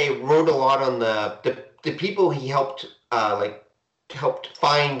just say, wrote a lot on the people he helped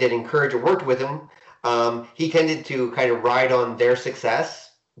find and encourage and worked with him. He tended to kind of ride on their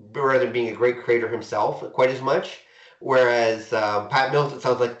success rather than being a great creator himself quite as much. Whereas Pat Mills, it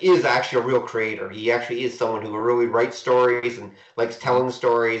sounds like, is actually a real creator. He actually is someone who really writes stories and likes telling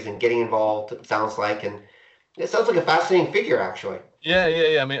stories and getting involved, it sounds like. And it sounds like a fascinating figure, actually.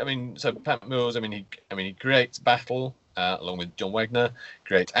 Yeah. I mean, so Pat Mills, he creates Battle along with John Wagner,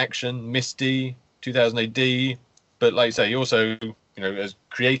 creates Action, Misty, 2000 AD. But like you say, he also, has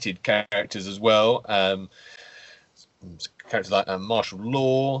created characters as well. Characters like Martial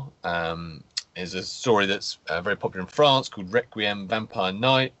Law. Is a story that's very popular in France called Requiem Vampire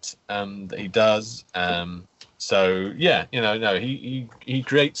Night that he does. So yeah, he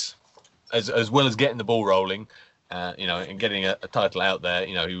creates as well as getting the ball rolling, and getting a title out there.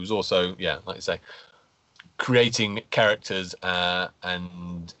 He was also, like you say, creating characters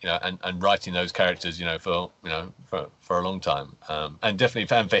and writing those characters, for a long time. And definitely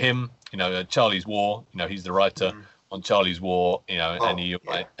fan for him, Charlie's War. He's the writer on Charlie's War, and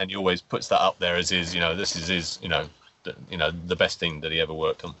he always puts that up there as his, this is his, the best thing that he ever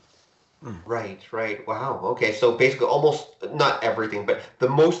worked on. Right. Wow. Okay. So basically, almost not everything, but a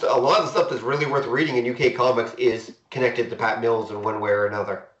lot of the stuff that's really worth reading in UK comics is connected to Pat Mills in one way or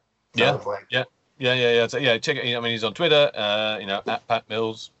another. Yeah. So yeah, check it. He's on Twitter, at Pat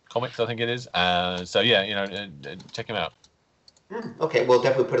Mills Comics, I think it is. So yeah, check him out. Okay, we'll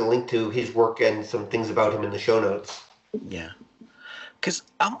definitely put a link to his work and some things about him in the show notes. Yeah, because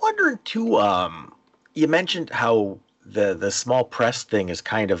I'm wondering too. You mentioned how the small press thing is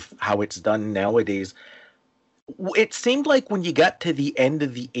kind of how it's done nowadays. It seemed like when you got to the end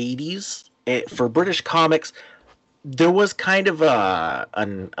of the 80s, for British comics, there was kind of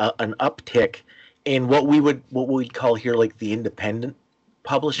an uptick in what we'd call here like the independent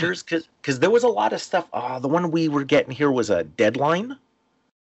publishers, because there was a lot of stuff. The one we were getting here was a Deadline.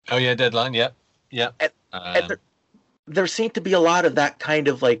 Oh yeah, Deadline. Yeah. And there seemed to be a lot of that kind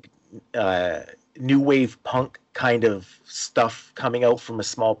of like new wave punk kind of stuff coming out from a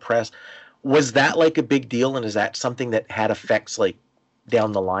small press. Was that like a big deal, and is that something that had effects like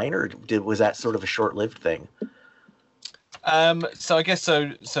down the line, or was that sort of a short-lived thing? So I guess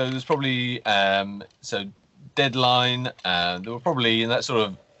so. So there's probably Deadline. There were probably in that sort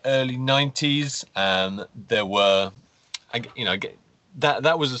of early 90s. There were,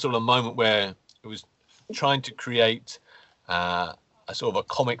 that was a sort of moment where it was trying to create a sort of a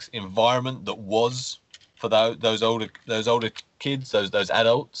comics environment that was for those older kids, those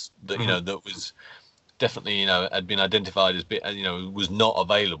adults that that was definitely had been identified as was not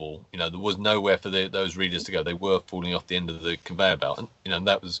available. There was nowhere for those readers to go. They were falling off the end of the conveyor belt, and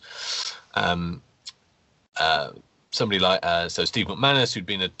that was somebody like so Steve McManus, who'd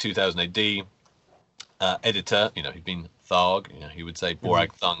been a 2000 AD editor, who'd been Tharg, he would say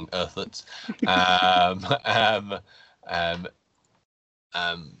Borag Thung Earthlets.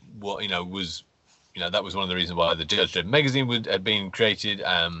 What was that was one of the reasons why the Judge Dredd magazine had been created,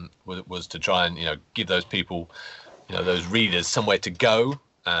 was to try and give those people, those readers somewhere to go.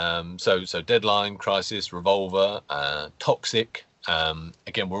 So Deadline, Crisis, Revolver, Toxic,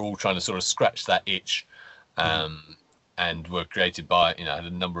 again, we're all trying to sort of scratch that itch, and were created by had a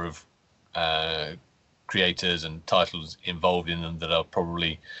number of creators and titles involved in them that are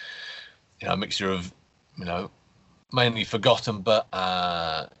probably a mixture of mainly forgotten, but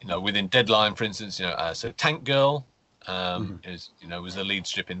within Deadline, for instance, so Tank Girl is was the lead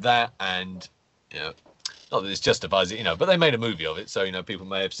strip in that, and not that this justifies it, but they made a movie of it, so people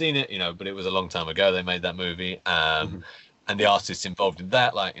may have seen it, but it was a long time ago they made that movie, and the artists involved in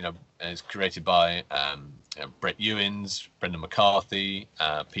that, like is created by Brett Ewins, Brendan McCarthy,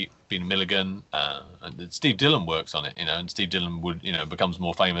 Peter Milligan, and Steve Dillon works on it, and Steve Dillon would becomes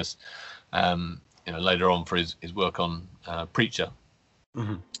more famous later on for his work on Preacher.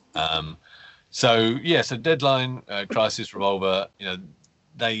 So Deadline, Crisis, Revolver,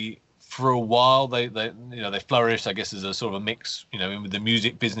 they for a while they flourished, I guess, as a sort of a mix, in with the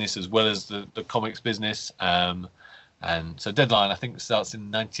music business as well as the comics business. And so Deadline, I think, starts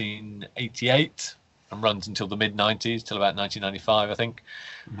in 1988 and runs until the mid 90s, till about 1995, I think.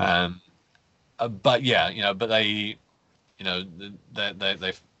 But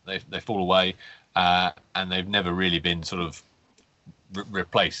they fall away. And they've never really been sort of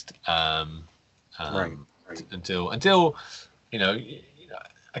replaced until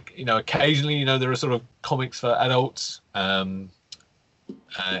occasionally there are sort of comics for adults in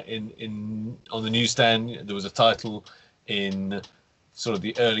on the newsstand. There was a title in sort of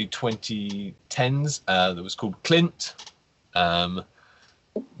the early 2010s that was called Clint,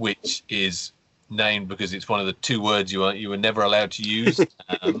 which is named because it's one of the two words you were never allowed to use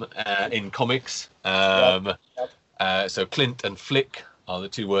in comics. So Clint and Flick are the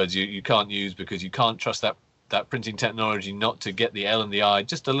two words you can't use because you can't trust that printing technology not to get the L and the I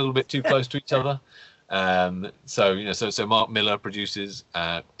just a little bit too close to each other. So Mark Miller produces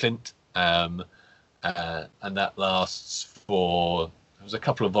Clint, and that lasts for, there was a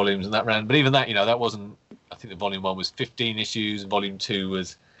couple of volumes in that round, but even that, that wasn't, I think the volume 1 was 15 issues, volume 2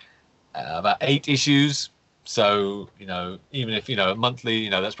 was about 8 issues. So even if monthly,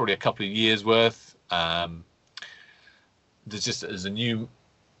 that's probably a couple of years worth. There's a new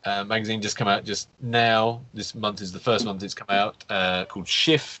magazine just come out just now. This month is the first month it's come out, called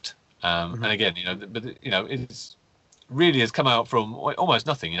Shift. And again, it's really has come out from almost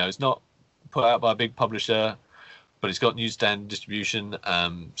nothing. It's not put out by a big publisher, but it's got newsstand distribution.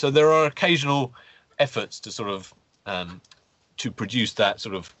 So there are occasional efforts to sort of to produce that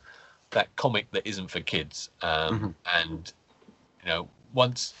that comic that isn't for kids. And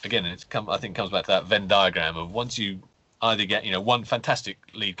once again, I think comes back to that Venn diagram of once you either get one fantastic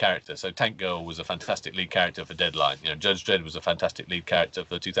lead character. So Tank Girl was a fantastic lead character for Deadline. Judge Dredd was a fantastic lead character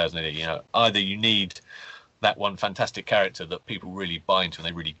for 2008. Either you need that one fantastic character that people really buy into and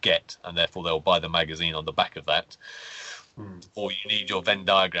they really get, and therefore they'll buy the magazine on the back of that, or you need your Venn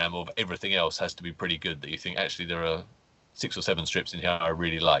diagram of everything else has to be pretty good that you think actually there are 6 or 7 strips in here I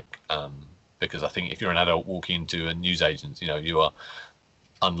really like, because I think if you're an adult walking into a newsagent, you are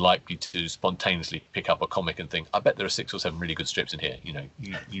unlikely to spontaneously pick up a comic and think, I bet there are 6 or 7 really good strips in here.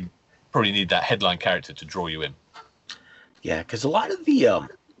 You probably need that headline character to draw you in. Yeah, because a lot of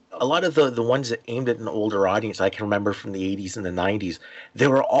the ones that aimed at an older audience, I can remember from the 80s and the 90s, they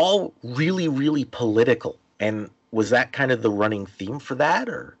were all really, really political. And was that kind of the running theme for that,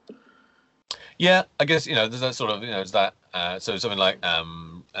 or? Yeah, I guess there's that sort of it's that. So something like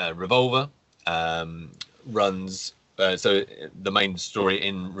Revolver runs. So the main story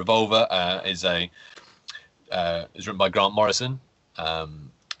in Revolver is written by Grant Morrison.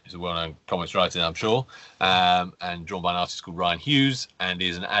 He's a well-known comics writer, I'm sure, and drawn by an artist called Ryan Hughes, and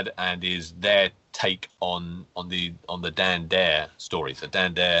is their take on the Dan Dare story. So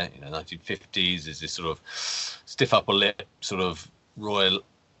Dan Dare, 1950s, is this sort of stiff upper lip, sort of Royal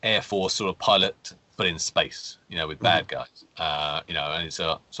Air Force sort of pilot, but in space, with bad guys, and it's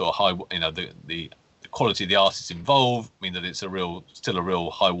a sort of high, the quality of the artists involved mean that it's still a real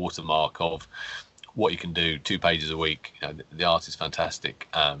high watermark of what you can do. 2 pages a week. The art is fantastic.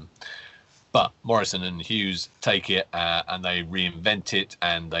 But Morrison and Hughes take it and they reinvent it,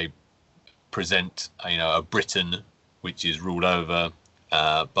 and they present a Britain which is ruled over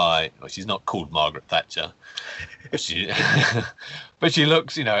by, well, she's not called Margaret Thatcher, but she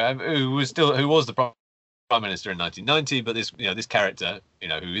looks, who was the Prime Minister in 1990, but this character,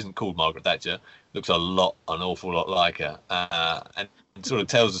 who isn't called Margaret Thatcher, looks an awful lot like her, and sort of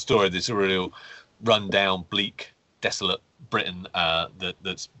tells the story of this real run-down, bleak, desolate Britain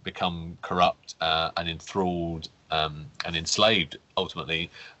that's become corrupt and enthralled and enslaved ultimately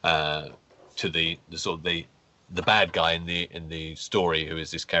to the sort of the bad guy in the story, who is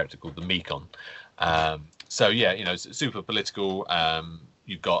this character called the Mekon. It's super political.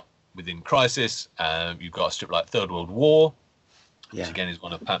 You've got within Crisis, you've got a strip like Third World War, which again is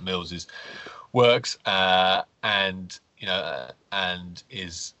one of Pat Mills's works, and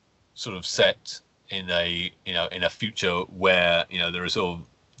is sort of set in a future where there are sort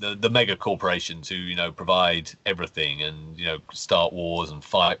of the mega corporations who provide everything, and start wars and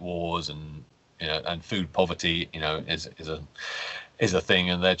fight wars, and and food poverty is a thing,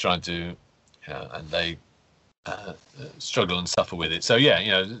 and they're trying to and they struggle and suffer with it. So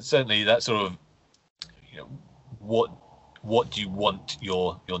certainly that sort of what do you want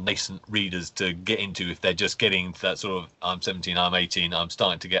your nascent readers to get into if they're just getting to that sort of, I'm 17, I'm 18, I'm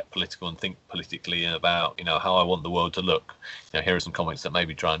starting to get political and think politically about how I want the world to look. Here are some comics that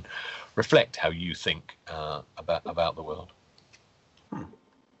maybe try and reflect how you think about the world.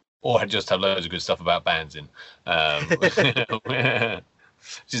 Or just have loads of good stuff about bands in, which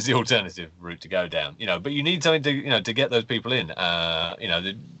is the alternative route to go down. But you need something to get those people in.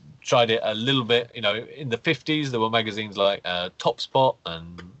 They tried it a little bit. In the 50s, there were magazines like Top Spot,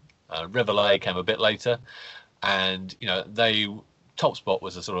 and Reveille came a bit later. And Top Spot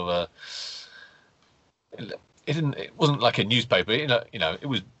was a sort of it wasn't like a newspaper. It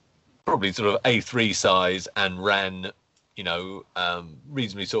was probably sort of A3 size and ran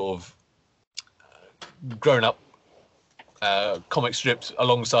reasonably sort of grown up comic strips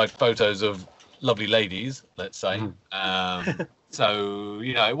alongside photos of lovely ladies, let's say. So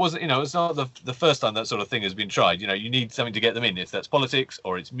it wasn't, it's not the first time that sort of thing has been tried. You need something to get them in, if that's politics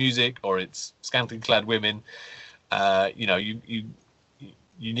or it's music or it's scantily clad women.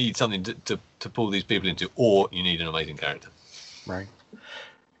 You need something to pull these people into, or you need an amazing character, right?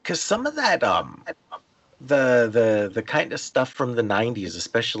 Because some of that the kind of stuff from the 90s,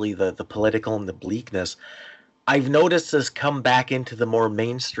 especially the political and the bleakness, I've noticed has come back into the more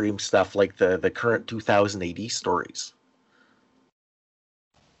mainstream stuff, like the current 2000 AD stories.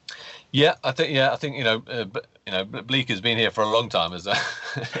 Bleak has been here for a long time as I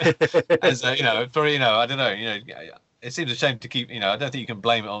don't know, it seems a shame to keep, I don't think you can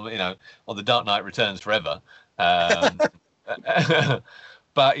blame it on the Dark Knight Returns forever.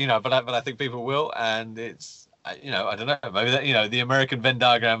 But I think people will, and it's I don't know, maybe that the American Venn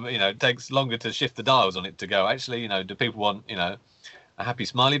diagram takes longer to shift the dials on it to go, actually do people want a happy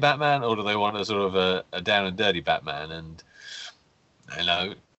smiley Batman, or do they want a sort of a down and dirty Batman? And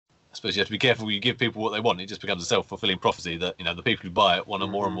I suppose you have to be careful when you give people what they want. It just becomes a self-fulfilling prophecy that the people who buy it want a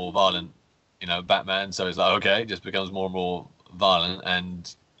more and more violent Batman, so it's like, okay, it just becomes more and more violent,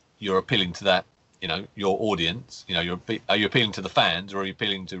 and you're appealing to that your audience. Are you appealing to the fans, or are you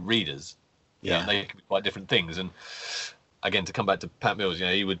appealing to readers? They can be quite different things. And again, to come back to Pat Mills,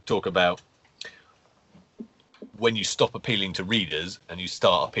 he would talk about when you stop appealing to readers and you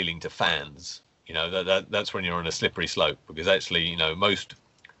start appealing to fans. That's when you're on a slippery slope, because actually most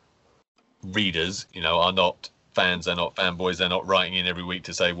readers are not fans, they're not fanboys, they're not writing in every week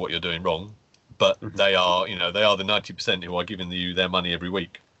to say what you're doing wrong, but they are they are the 90% who are giving you their money every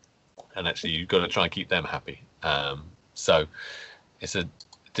week. And actually, you've got to try and keep them happy. So it's a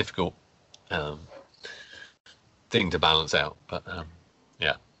difficult thing to balance out. But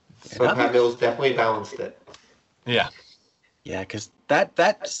So Pat Mills definitely balanced it. Yeah, because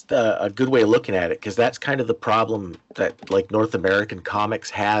that's a good way of looking at it. Because that's kind of the problem that like North American comics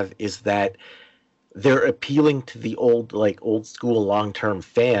have, is that they're appealing to the old school long-term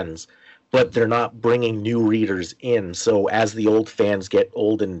fans, but they're not bringing new readers in. So as the old fans get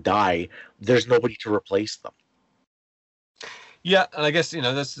old and die, there's nobody to replace them. Yeah, and I guess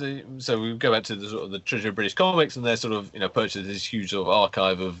so we go back to the sort of the Treasury of British Comics, and they're sort of purchased this huge sort of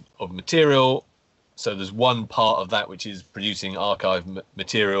archive of material. So there's one part of that which is producing archive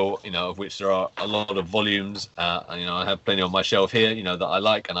material, of which there are a lot of volumes. I have plenty on my shelf here, that I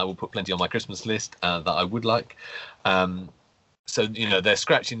like, and I will put plenty on my Christmas list that I would like. So they're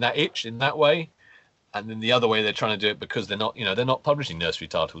scratching that itch in that way, And then the other way they're trying to do it, because they're not publishing nursery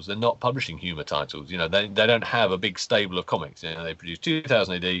titles, they're not publishing humor titles. They don't have a big stable of comics. They produce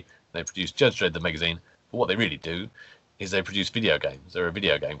 2000 AD, they produce Judge Dredd the magazine, but what they really do is they produce video games. They're a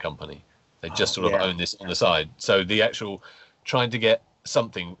video game company. They just sort of own this on the side. So the actual trying to get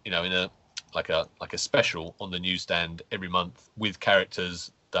something, in a like a special on the newsstand every month with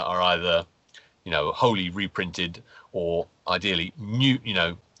characters that are either, wholly reprinted or ideally new,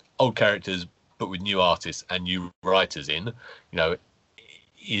 old characters but with new artists and new writers in,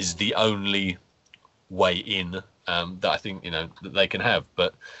 is the only way in that I think, that they can have.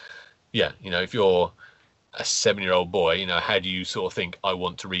 But yeah, if you're a 7-year-old boy, how do you sort of think, I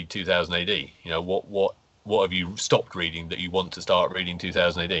want to read 2000 AD? What have you stopped reading that you want to start reading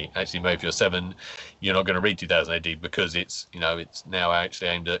 2000 AD? Actually, maybe if you're 7, you're not going to read 2000 AD because it's, it's now actually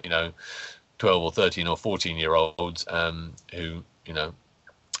aimed at, 12 or 13 or 14-year-olds who,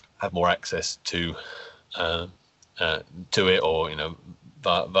 have more access to it, or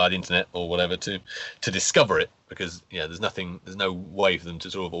via the internet or whatever to discover it, because there's no way for them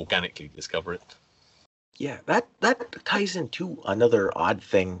to sort of organically discover it. Yeah, that ties into another odd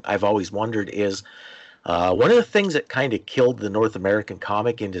thing I've always wondered is one of the things that kind of killed the North American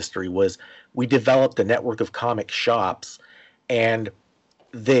comic industry was we developed a network of comic shops, and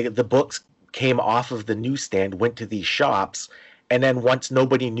the books came off of the newsstand, went to these shops, and then once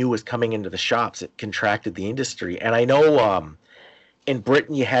nobody new was coming into the shops, it contracted the industry. And I know in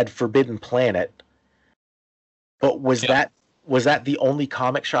Britain you had Forbidden Planet, but was that the only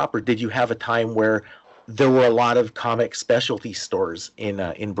comic shop, or did you have a time where there were a lot of comic specialty stores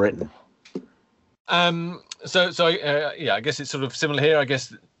in Britain? I guess it's sort of similar here. I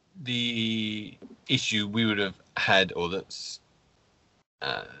guess the issue we would have had, or that's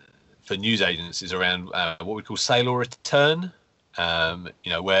for news agents, is around what we call sale or return.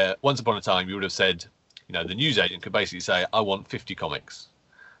 Where once upon a time you would have said, the news agent could basically say, I want 50 comics,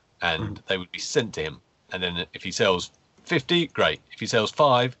 and they would be sent to him. And then if he sells 50, great. If he sells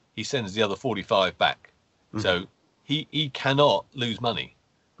 5, he sends the other 45 back. So he cannot lose money,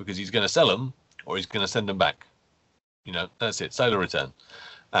 because he's going to sell them or he's going to send them back. That's it, sale or return.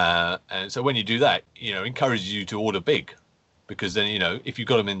 And so when you do that, encourages you to order big, because then, if you've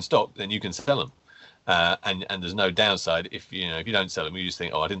got them in stock, then you can sell them. And there's no downside if you don't sell them. You just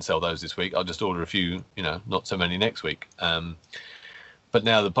think, I didn't sell those this week, I'll just order a few, not so many next week. But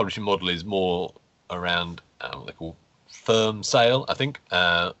now the publishing model is more around what they call firm sale, I think,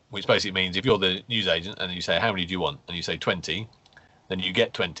 which basically means if you're the news agent and you say, how many do you want? And you say 20, then you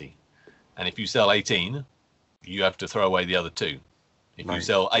get 20. And if you sell 18, you have to throw away the other 2. If you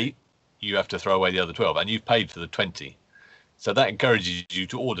sell 8, you have to throw away the other 12, and you've paid for the 20. So that encourages you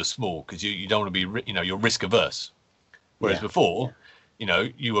to order small, because you don't want to be, you're risk averse. Whereas before,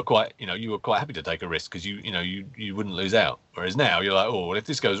 you were quite happy to take a risk, because you wouldn't lose out. Whereas now you're like, well, if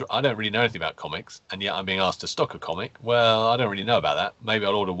this goes, I don't really know anything about comics, and yet I'm being asked to stock a comic. Well, I don't really know about that. Maybe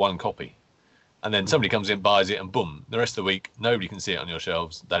I'll order 1 copy, and then somebody comes in, buys it, and boom, the rest of the week nobody can see it on your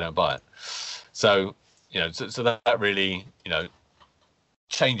shelves. They don't buy it. So so that really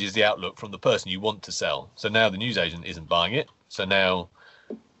changes the outlook from the person you want to sell. So now the news agent isn't buying it. So now,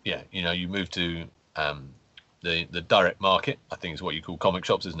 you move to the direct market, I think is what you call comic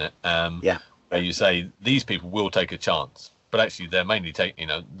shops, isn't it? Where you say these people will take a chance, but actually they're mainly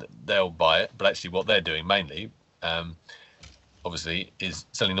they'll buy it, but actually what they're doing mainly, obviously, is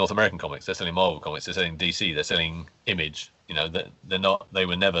selling North American comics. They're selling Marvel comics. They're selling DC. They're selling Image. They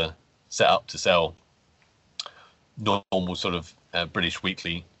were never set up to sell normal sort of British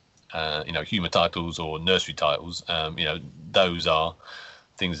weekly, humor titles or nursery titles. Those are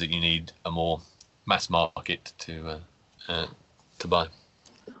things that you need a more mass market to buy.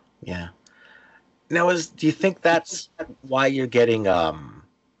 Yeah. Now, do you think that's why you're getting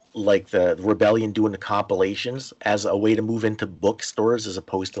like the Rebellion doing the compilations as a way to move into bookstores as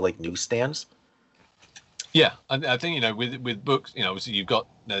opposed to like newsstands? Yeah, I think with books, obviously you've got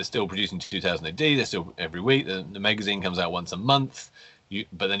they're still producing 2000 AD. They're still every week. The magazine comes out once a month.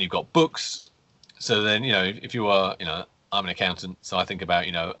 But then you've got books. So then if you are I'm an accountant, so I think about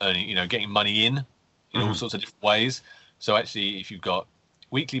earning getting money in all sorts of different ways. So actually, if you've got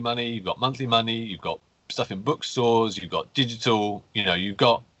weekly money, you've got monthly money, you've got stuff in bookstores, you've got digital, you've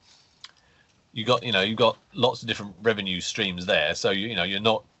got lots of different revenue streams there. So you're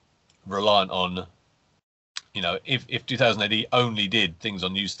not reliant on. If 2000 AD only did things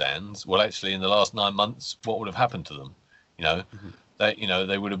on newsstands, well, actually, in the last 9 months, what would have happened to them?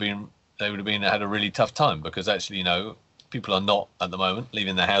 They would have been had a really tough time, because actually, people are not at the moment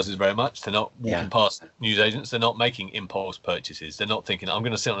leaving their houses very much. They're not walking past newsagents. They're not making impulse purchases. They're not thinking, I'm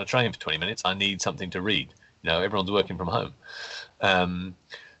going to sit on a train for 20 minutes. I need something to read. Everyone's working from home.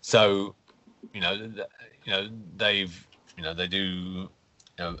 So, they've, they do,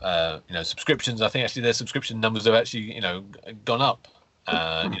 subscriptions. I think actually their subscription numbers have actually, gone up.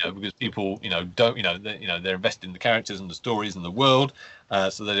 Because people, they're invested in the characters and the stories and the world,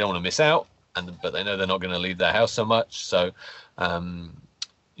 so they don't want to miss out. But they know they're not going to leave their house so much. So,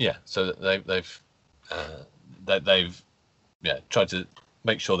 so they've tried to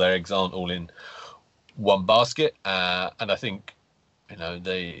make sure their eggs aren't all in one basket. And I think,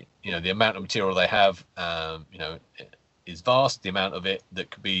 the amount of material they have, is vast. The amount of it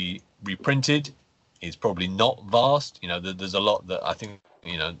that could be reprinted is probably not vast. There's a lot that I think,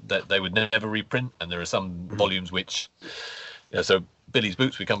 that they would never reprint. And there are some volumes which, so Billy's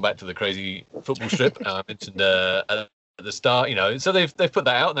Boots, we come back to the crazy football strip I mentioned at the start, so they've put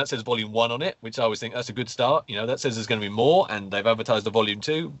that out and that says volume 1 on it, which I always think that's a good start. That says there's going to be more, and they've advertised a volume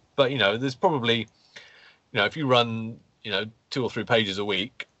 2, but there's probably, if you run 2 or 3 pages a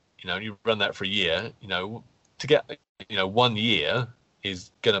week, you run that for a year, to get 1 year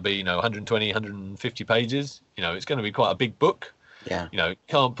is going to be 120, 150 pages. It's going to be quite a big book. You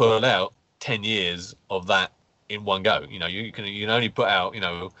can't pull out 10 years of that in one go. You can only put out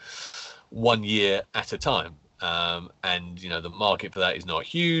 1 year at a time, and the market for that is not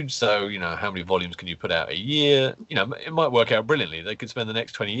huge. So how many volumes can you put out a year? It might work out brilliantly. They could spend the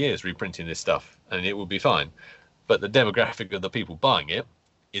next 20 years reprinting this stuff and it would be fine, but the demographic of the people buying it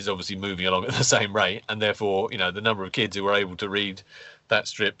is obviously moving along at the same rate, and therefore the number of kids who were able to read that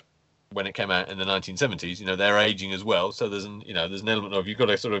strip when it came out in the 1970s, they're aging as well. So there's an element of, you've got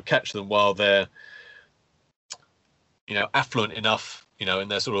to sort of catch them while they're affluent enough, in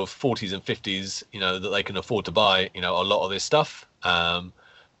their sort of 40s and 50s, that they can afford to buy, a lot of this stuff,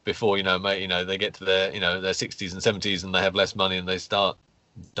 before, they get to their 60s and 70s and they have less money and they start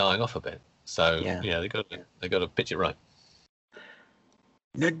dying off a bit. So they got to pitch it right.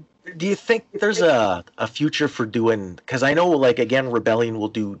 Do you think there's a future for doing, because I know, again, Rebellion will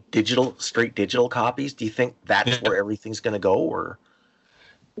do straight digital copies. Do you think that's where everything's going to go, or?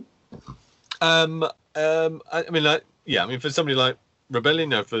 For somebody like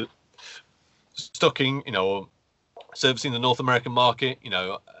Rebellion, for stocking, or servicing the North American market,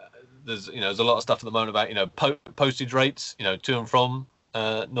 there's a lot of stuff at the moment about postage rates, to and from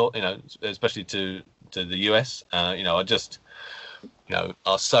not especially to the US, are just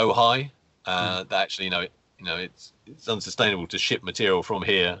are so high that actually it's unsustainable to ship material from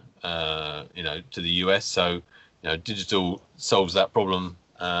here to the US. So digital solves that problem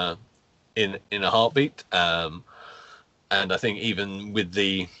in a heartbeat. And I think even with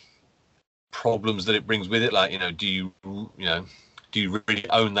the problems that it brings with it, do you really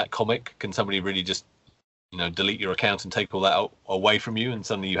own that comic? Can somebody really just delete your account and take all that away from you, and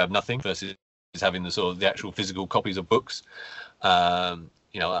suddenly you have nothing, versus having the actual physical copies of books? I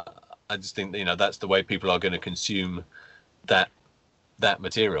just think that's the way people are going to consume that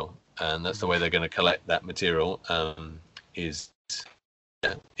material, and that's the way they're going to collect that material, is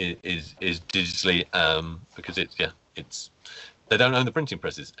digitally, because it's they don't own the printing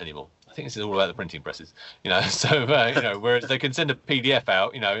presses anymore. I think this is all about the printing presses, so whereas they can send a PDF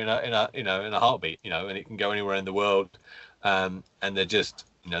out, in a heartbeat, and it can go anywhere in the world, and they're just,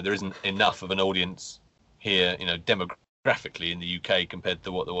 there isn't enough of an audience here, demographically in the UK compared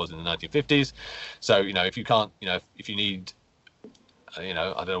to what there was in the 1950s. So if you can't, if you need, I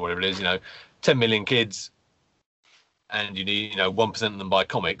don't know, whatever it is, 10 million kids, and you need 1% of them buy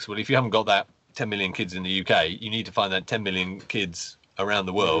comics. Well, if you haven't got that 10 million kids in the UK, you need to find that 10 million kids around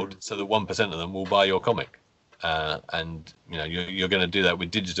the world, so that 1% of them will buy your comic, and you're going to do that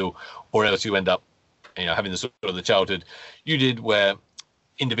with digital, or else you end up having the sort of the childhood you did, where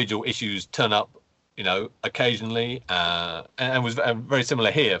individual issues turn up occasionally, and was very similar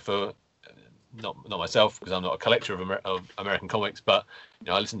here for not myself, because I'm not a collector of American comics, but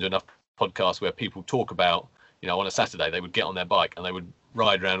I listen to enough podcasts where people talk about on a Saturday they would get on their bike and they would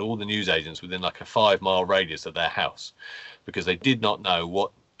ride around all the newsagents within like a 5-mile radius of their house, because they did not know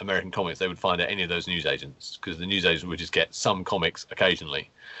what American comics they would find at any of those newsagents, because the newsagents would just get some comics occasionally.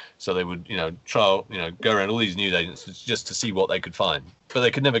 So they would, go around all these newsagents just to see what they could find. But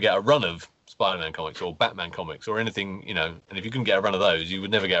they could never get a run of Spider-Man comics or Batman comics or anything, and if you couldn't get a run of those, you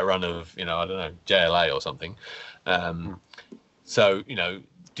would never get a run of, I don't know, JLA or something. So,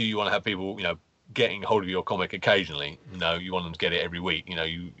 do you want to have people, getting hold of your comic occasionally. No, you want them to get it every week.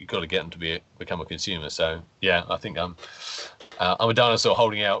 You got to get them to become a consumer. So yeah, I think I'm a dinosaur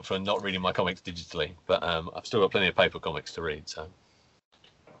holding out for not reading my comics digitally, but I've still got plenty of paper comics to read. So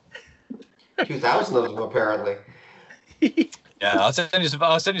 2,000 of them apparently. Yeah, I'll send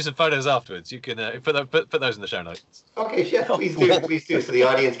you some photos afterwards. You can put those in the show notes. Okay, yeah, please do, so the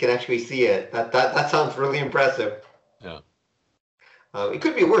audience can actually see it. That sounds really impressive. Yeah. It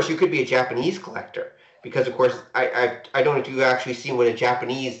could be worse. You could be a Japanese collector, because of course I don't know if you've actually seen what a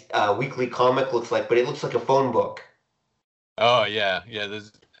Japanese weekly comic looks like, but it looks like a phone book. Oh yeah.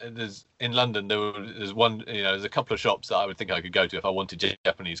 There's in London there's one, there's a couple of shops that I would think I could go to if I wanted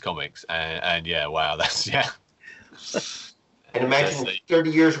Japanese comics, and yeah, wow, that's yeah. And imagine 30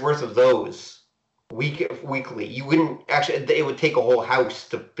 years worth of those weekly. You wouldn't actually. It would take a whole house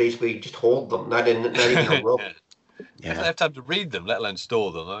to basically just hold them, not even a room. Yeah. You have time to read them, let alone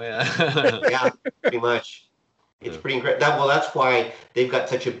store them. Oh, yeah. Yeah, pretty much. It's pretty incredible. That's why they've got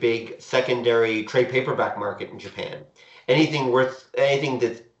such a big secondary trade paperback market in Japan. Anything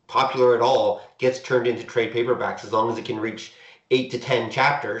that's popular at all gets turned into trade paperbacks, as long as it can reach 8 to 10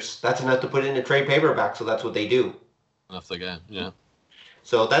 chapters. That's enough to put it in a trade paperback. So that's what they do. Off they go. Yeah.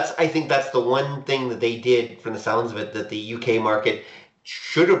 So I think that's the one thing that they did, from the sounds of it, that the UK market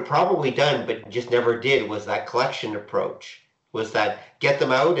should have probably done, but just never did, was that collection approach. Was that get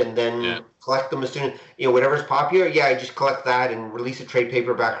them out and then collect them as soon as, whatever's popular, I just collect that and release a trade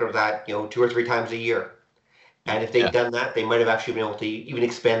paperback of that, 2 or 3 times a year. And if they'd done that, they might have actually been able to even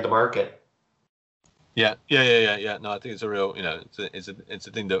expand the market. Yeah. No, I think it's a real, it's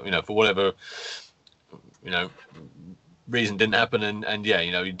a thing that, for whatever, reason didn't happen, and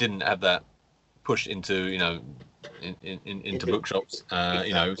you didn't have that push into into bookshops.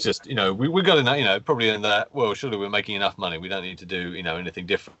 It's just we got in probably in that, well, surely we're making enough money, we don't need to do anything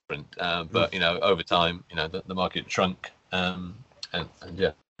different, but over time the market shrunk, and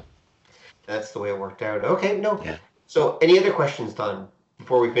yeah, that's the way it worked out. Okay, no. Yeah. So any other questions, Don,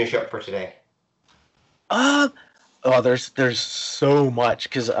 before we finish up for today? There's so much,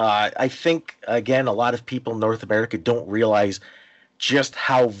 because I think, again, a lot of people in North America don't realize just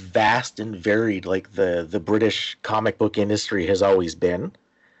how vast and varied the British comic book industry has always been.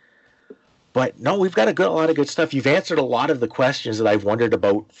 But no, we've got a lot of good stuff. You've answered a lot of the questions that I've wondered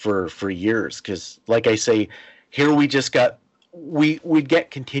about for years, because like I say, here we just got, we'd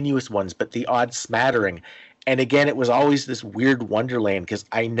get continuous ones, but the odd smattering. And again, it was always this weird wonderland, because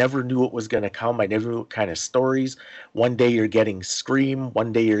I never knew what was going to come. I never knew what kind of stories. One day you're getting Scream.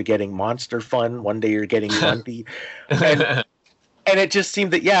 One day you're getting Monster Fun. One day you're getting Grundy. And it just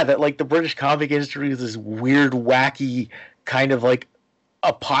seemed that, that the British comic industry is this weird, wacky, kind of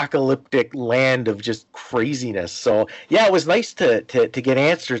apocalyptic land of just craziness. So, it was nice to get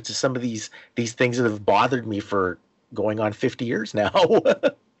answers to some of these things that have bothered me for going on 50 years now.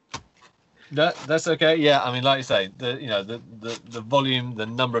 That's okay. Yeah, I mean, like you say, the volume, the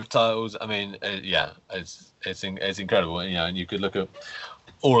number of titles. I mean, it's incredible. And you could look at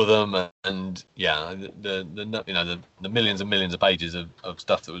all of them, and the millions and millions of pages of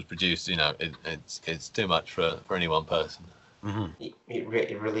stuff that was produced. It's too much for any one person. Mm-hmm.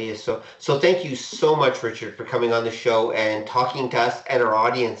 It really is. So thank you so much, Richard, for coming on the show and talking to us and our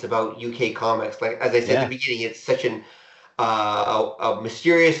audience about UK comics. Like, as I said at the beginning, it's such a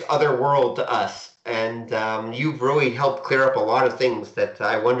mysterious other world to us, and you've really helped clear up a lot of things that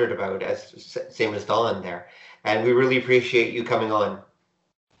I wondered about, same as Don there, and we really appreciate you coming on.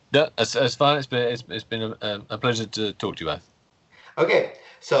 Yeah, as far it's been a pleasure to talk to you both.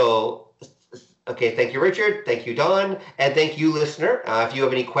 Okay, thank you, Richard. Thank you, Don, and thank you, listener. If you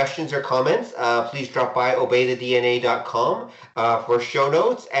have any questions or comments, please drop by obeythedna.com for show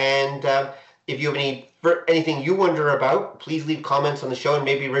notes, and if you have anything you wonder about, please leave comments on the show, and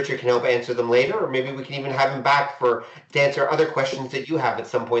maybe Richard can help answer them later, or maybe we can even have him back to answer other questions that you have at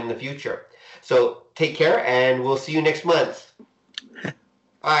some point in the future. So take care, and we'll see you next month.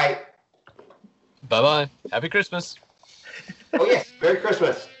 Bye. Bye-bye. Happy Christmas. Oh, yes. Merry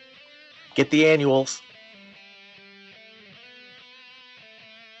Christmas. Get the annuals.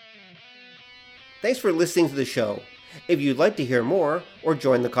 Thanks for listening to the show. If you'd like to hear more or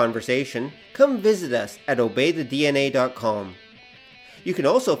join the conversation, come visit us at obeythedna.com. You can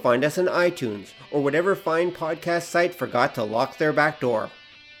also find us on iTunes or whatever fine podcast site forgot to lock their back door.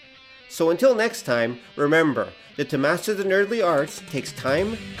 So until next time, remember that to master the nerdly arts takes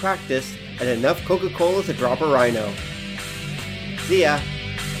time, practice, and enough Coca-Cola to drop a rhino. See ya!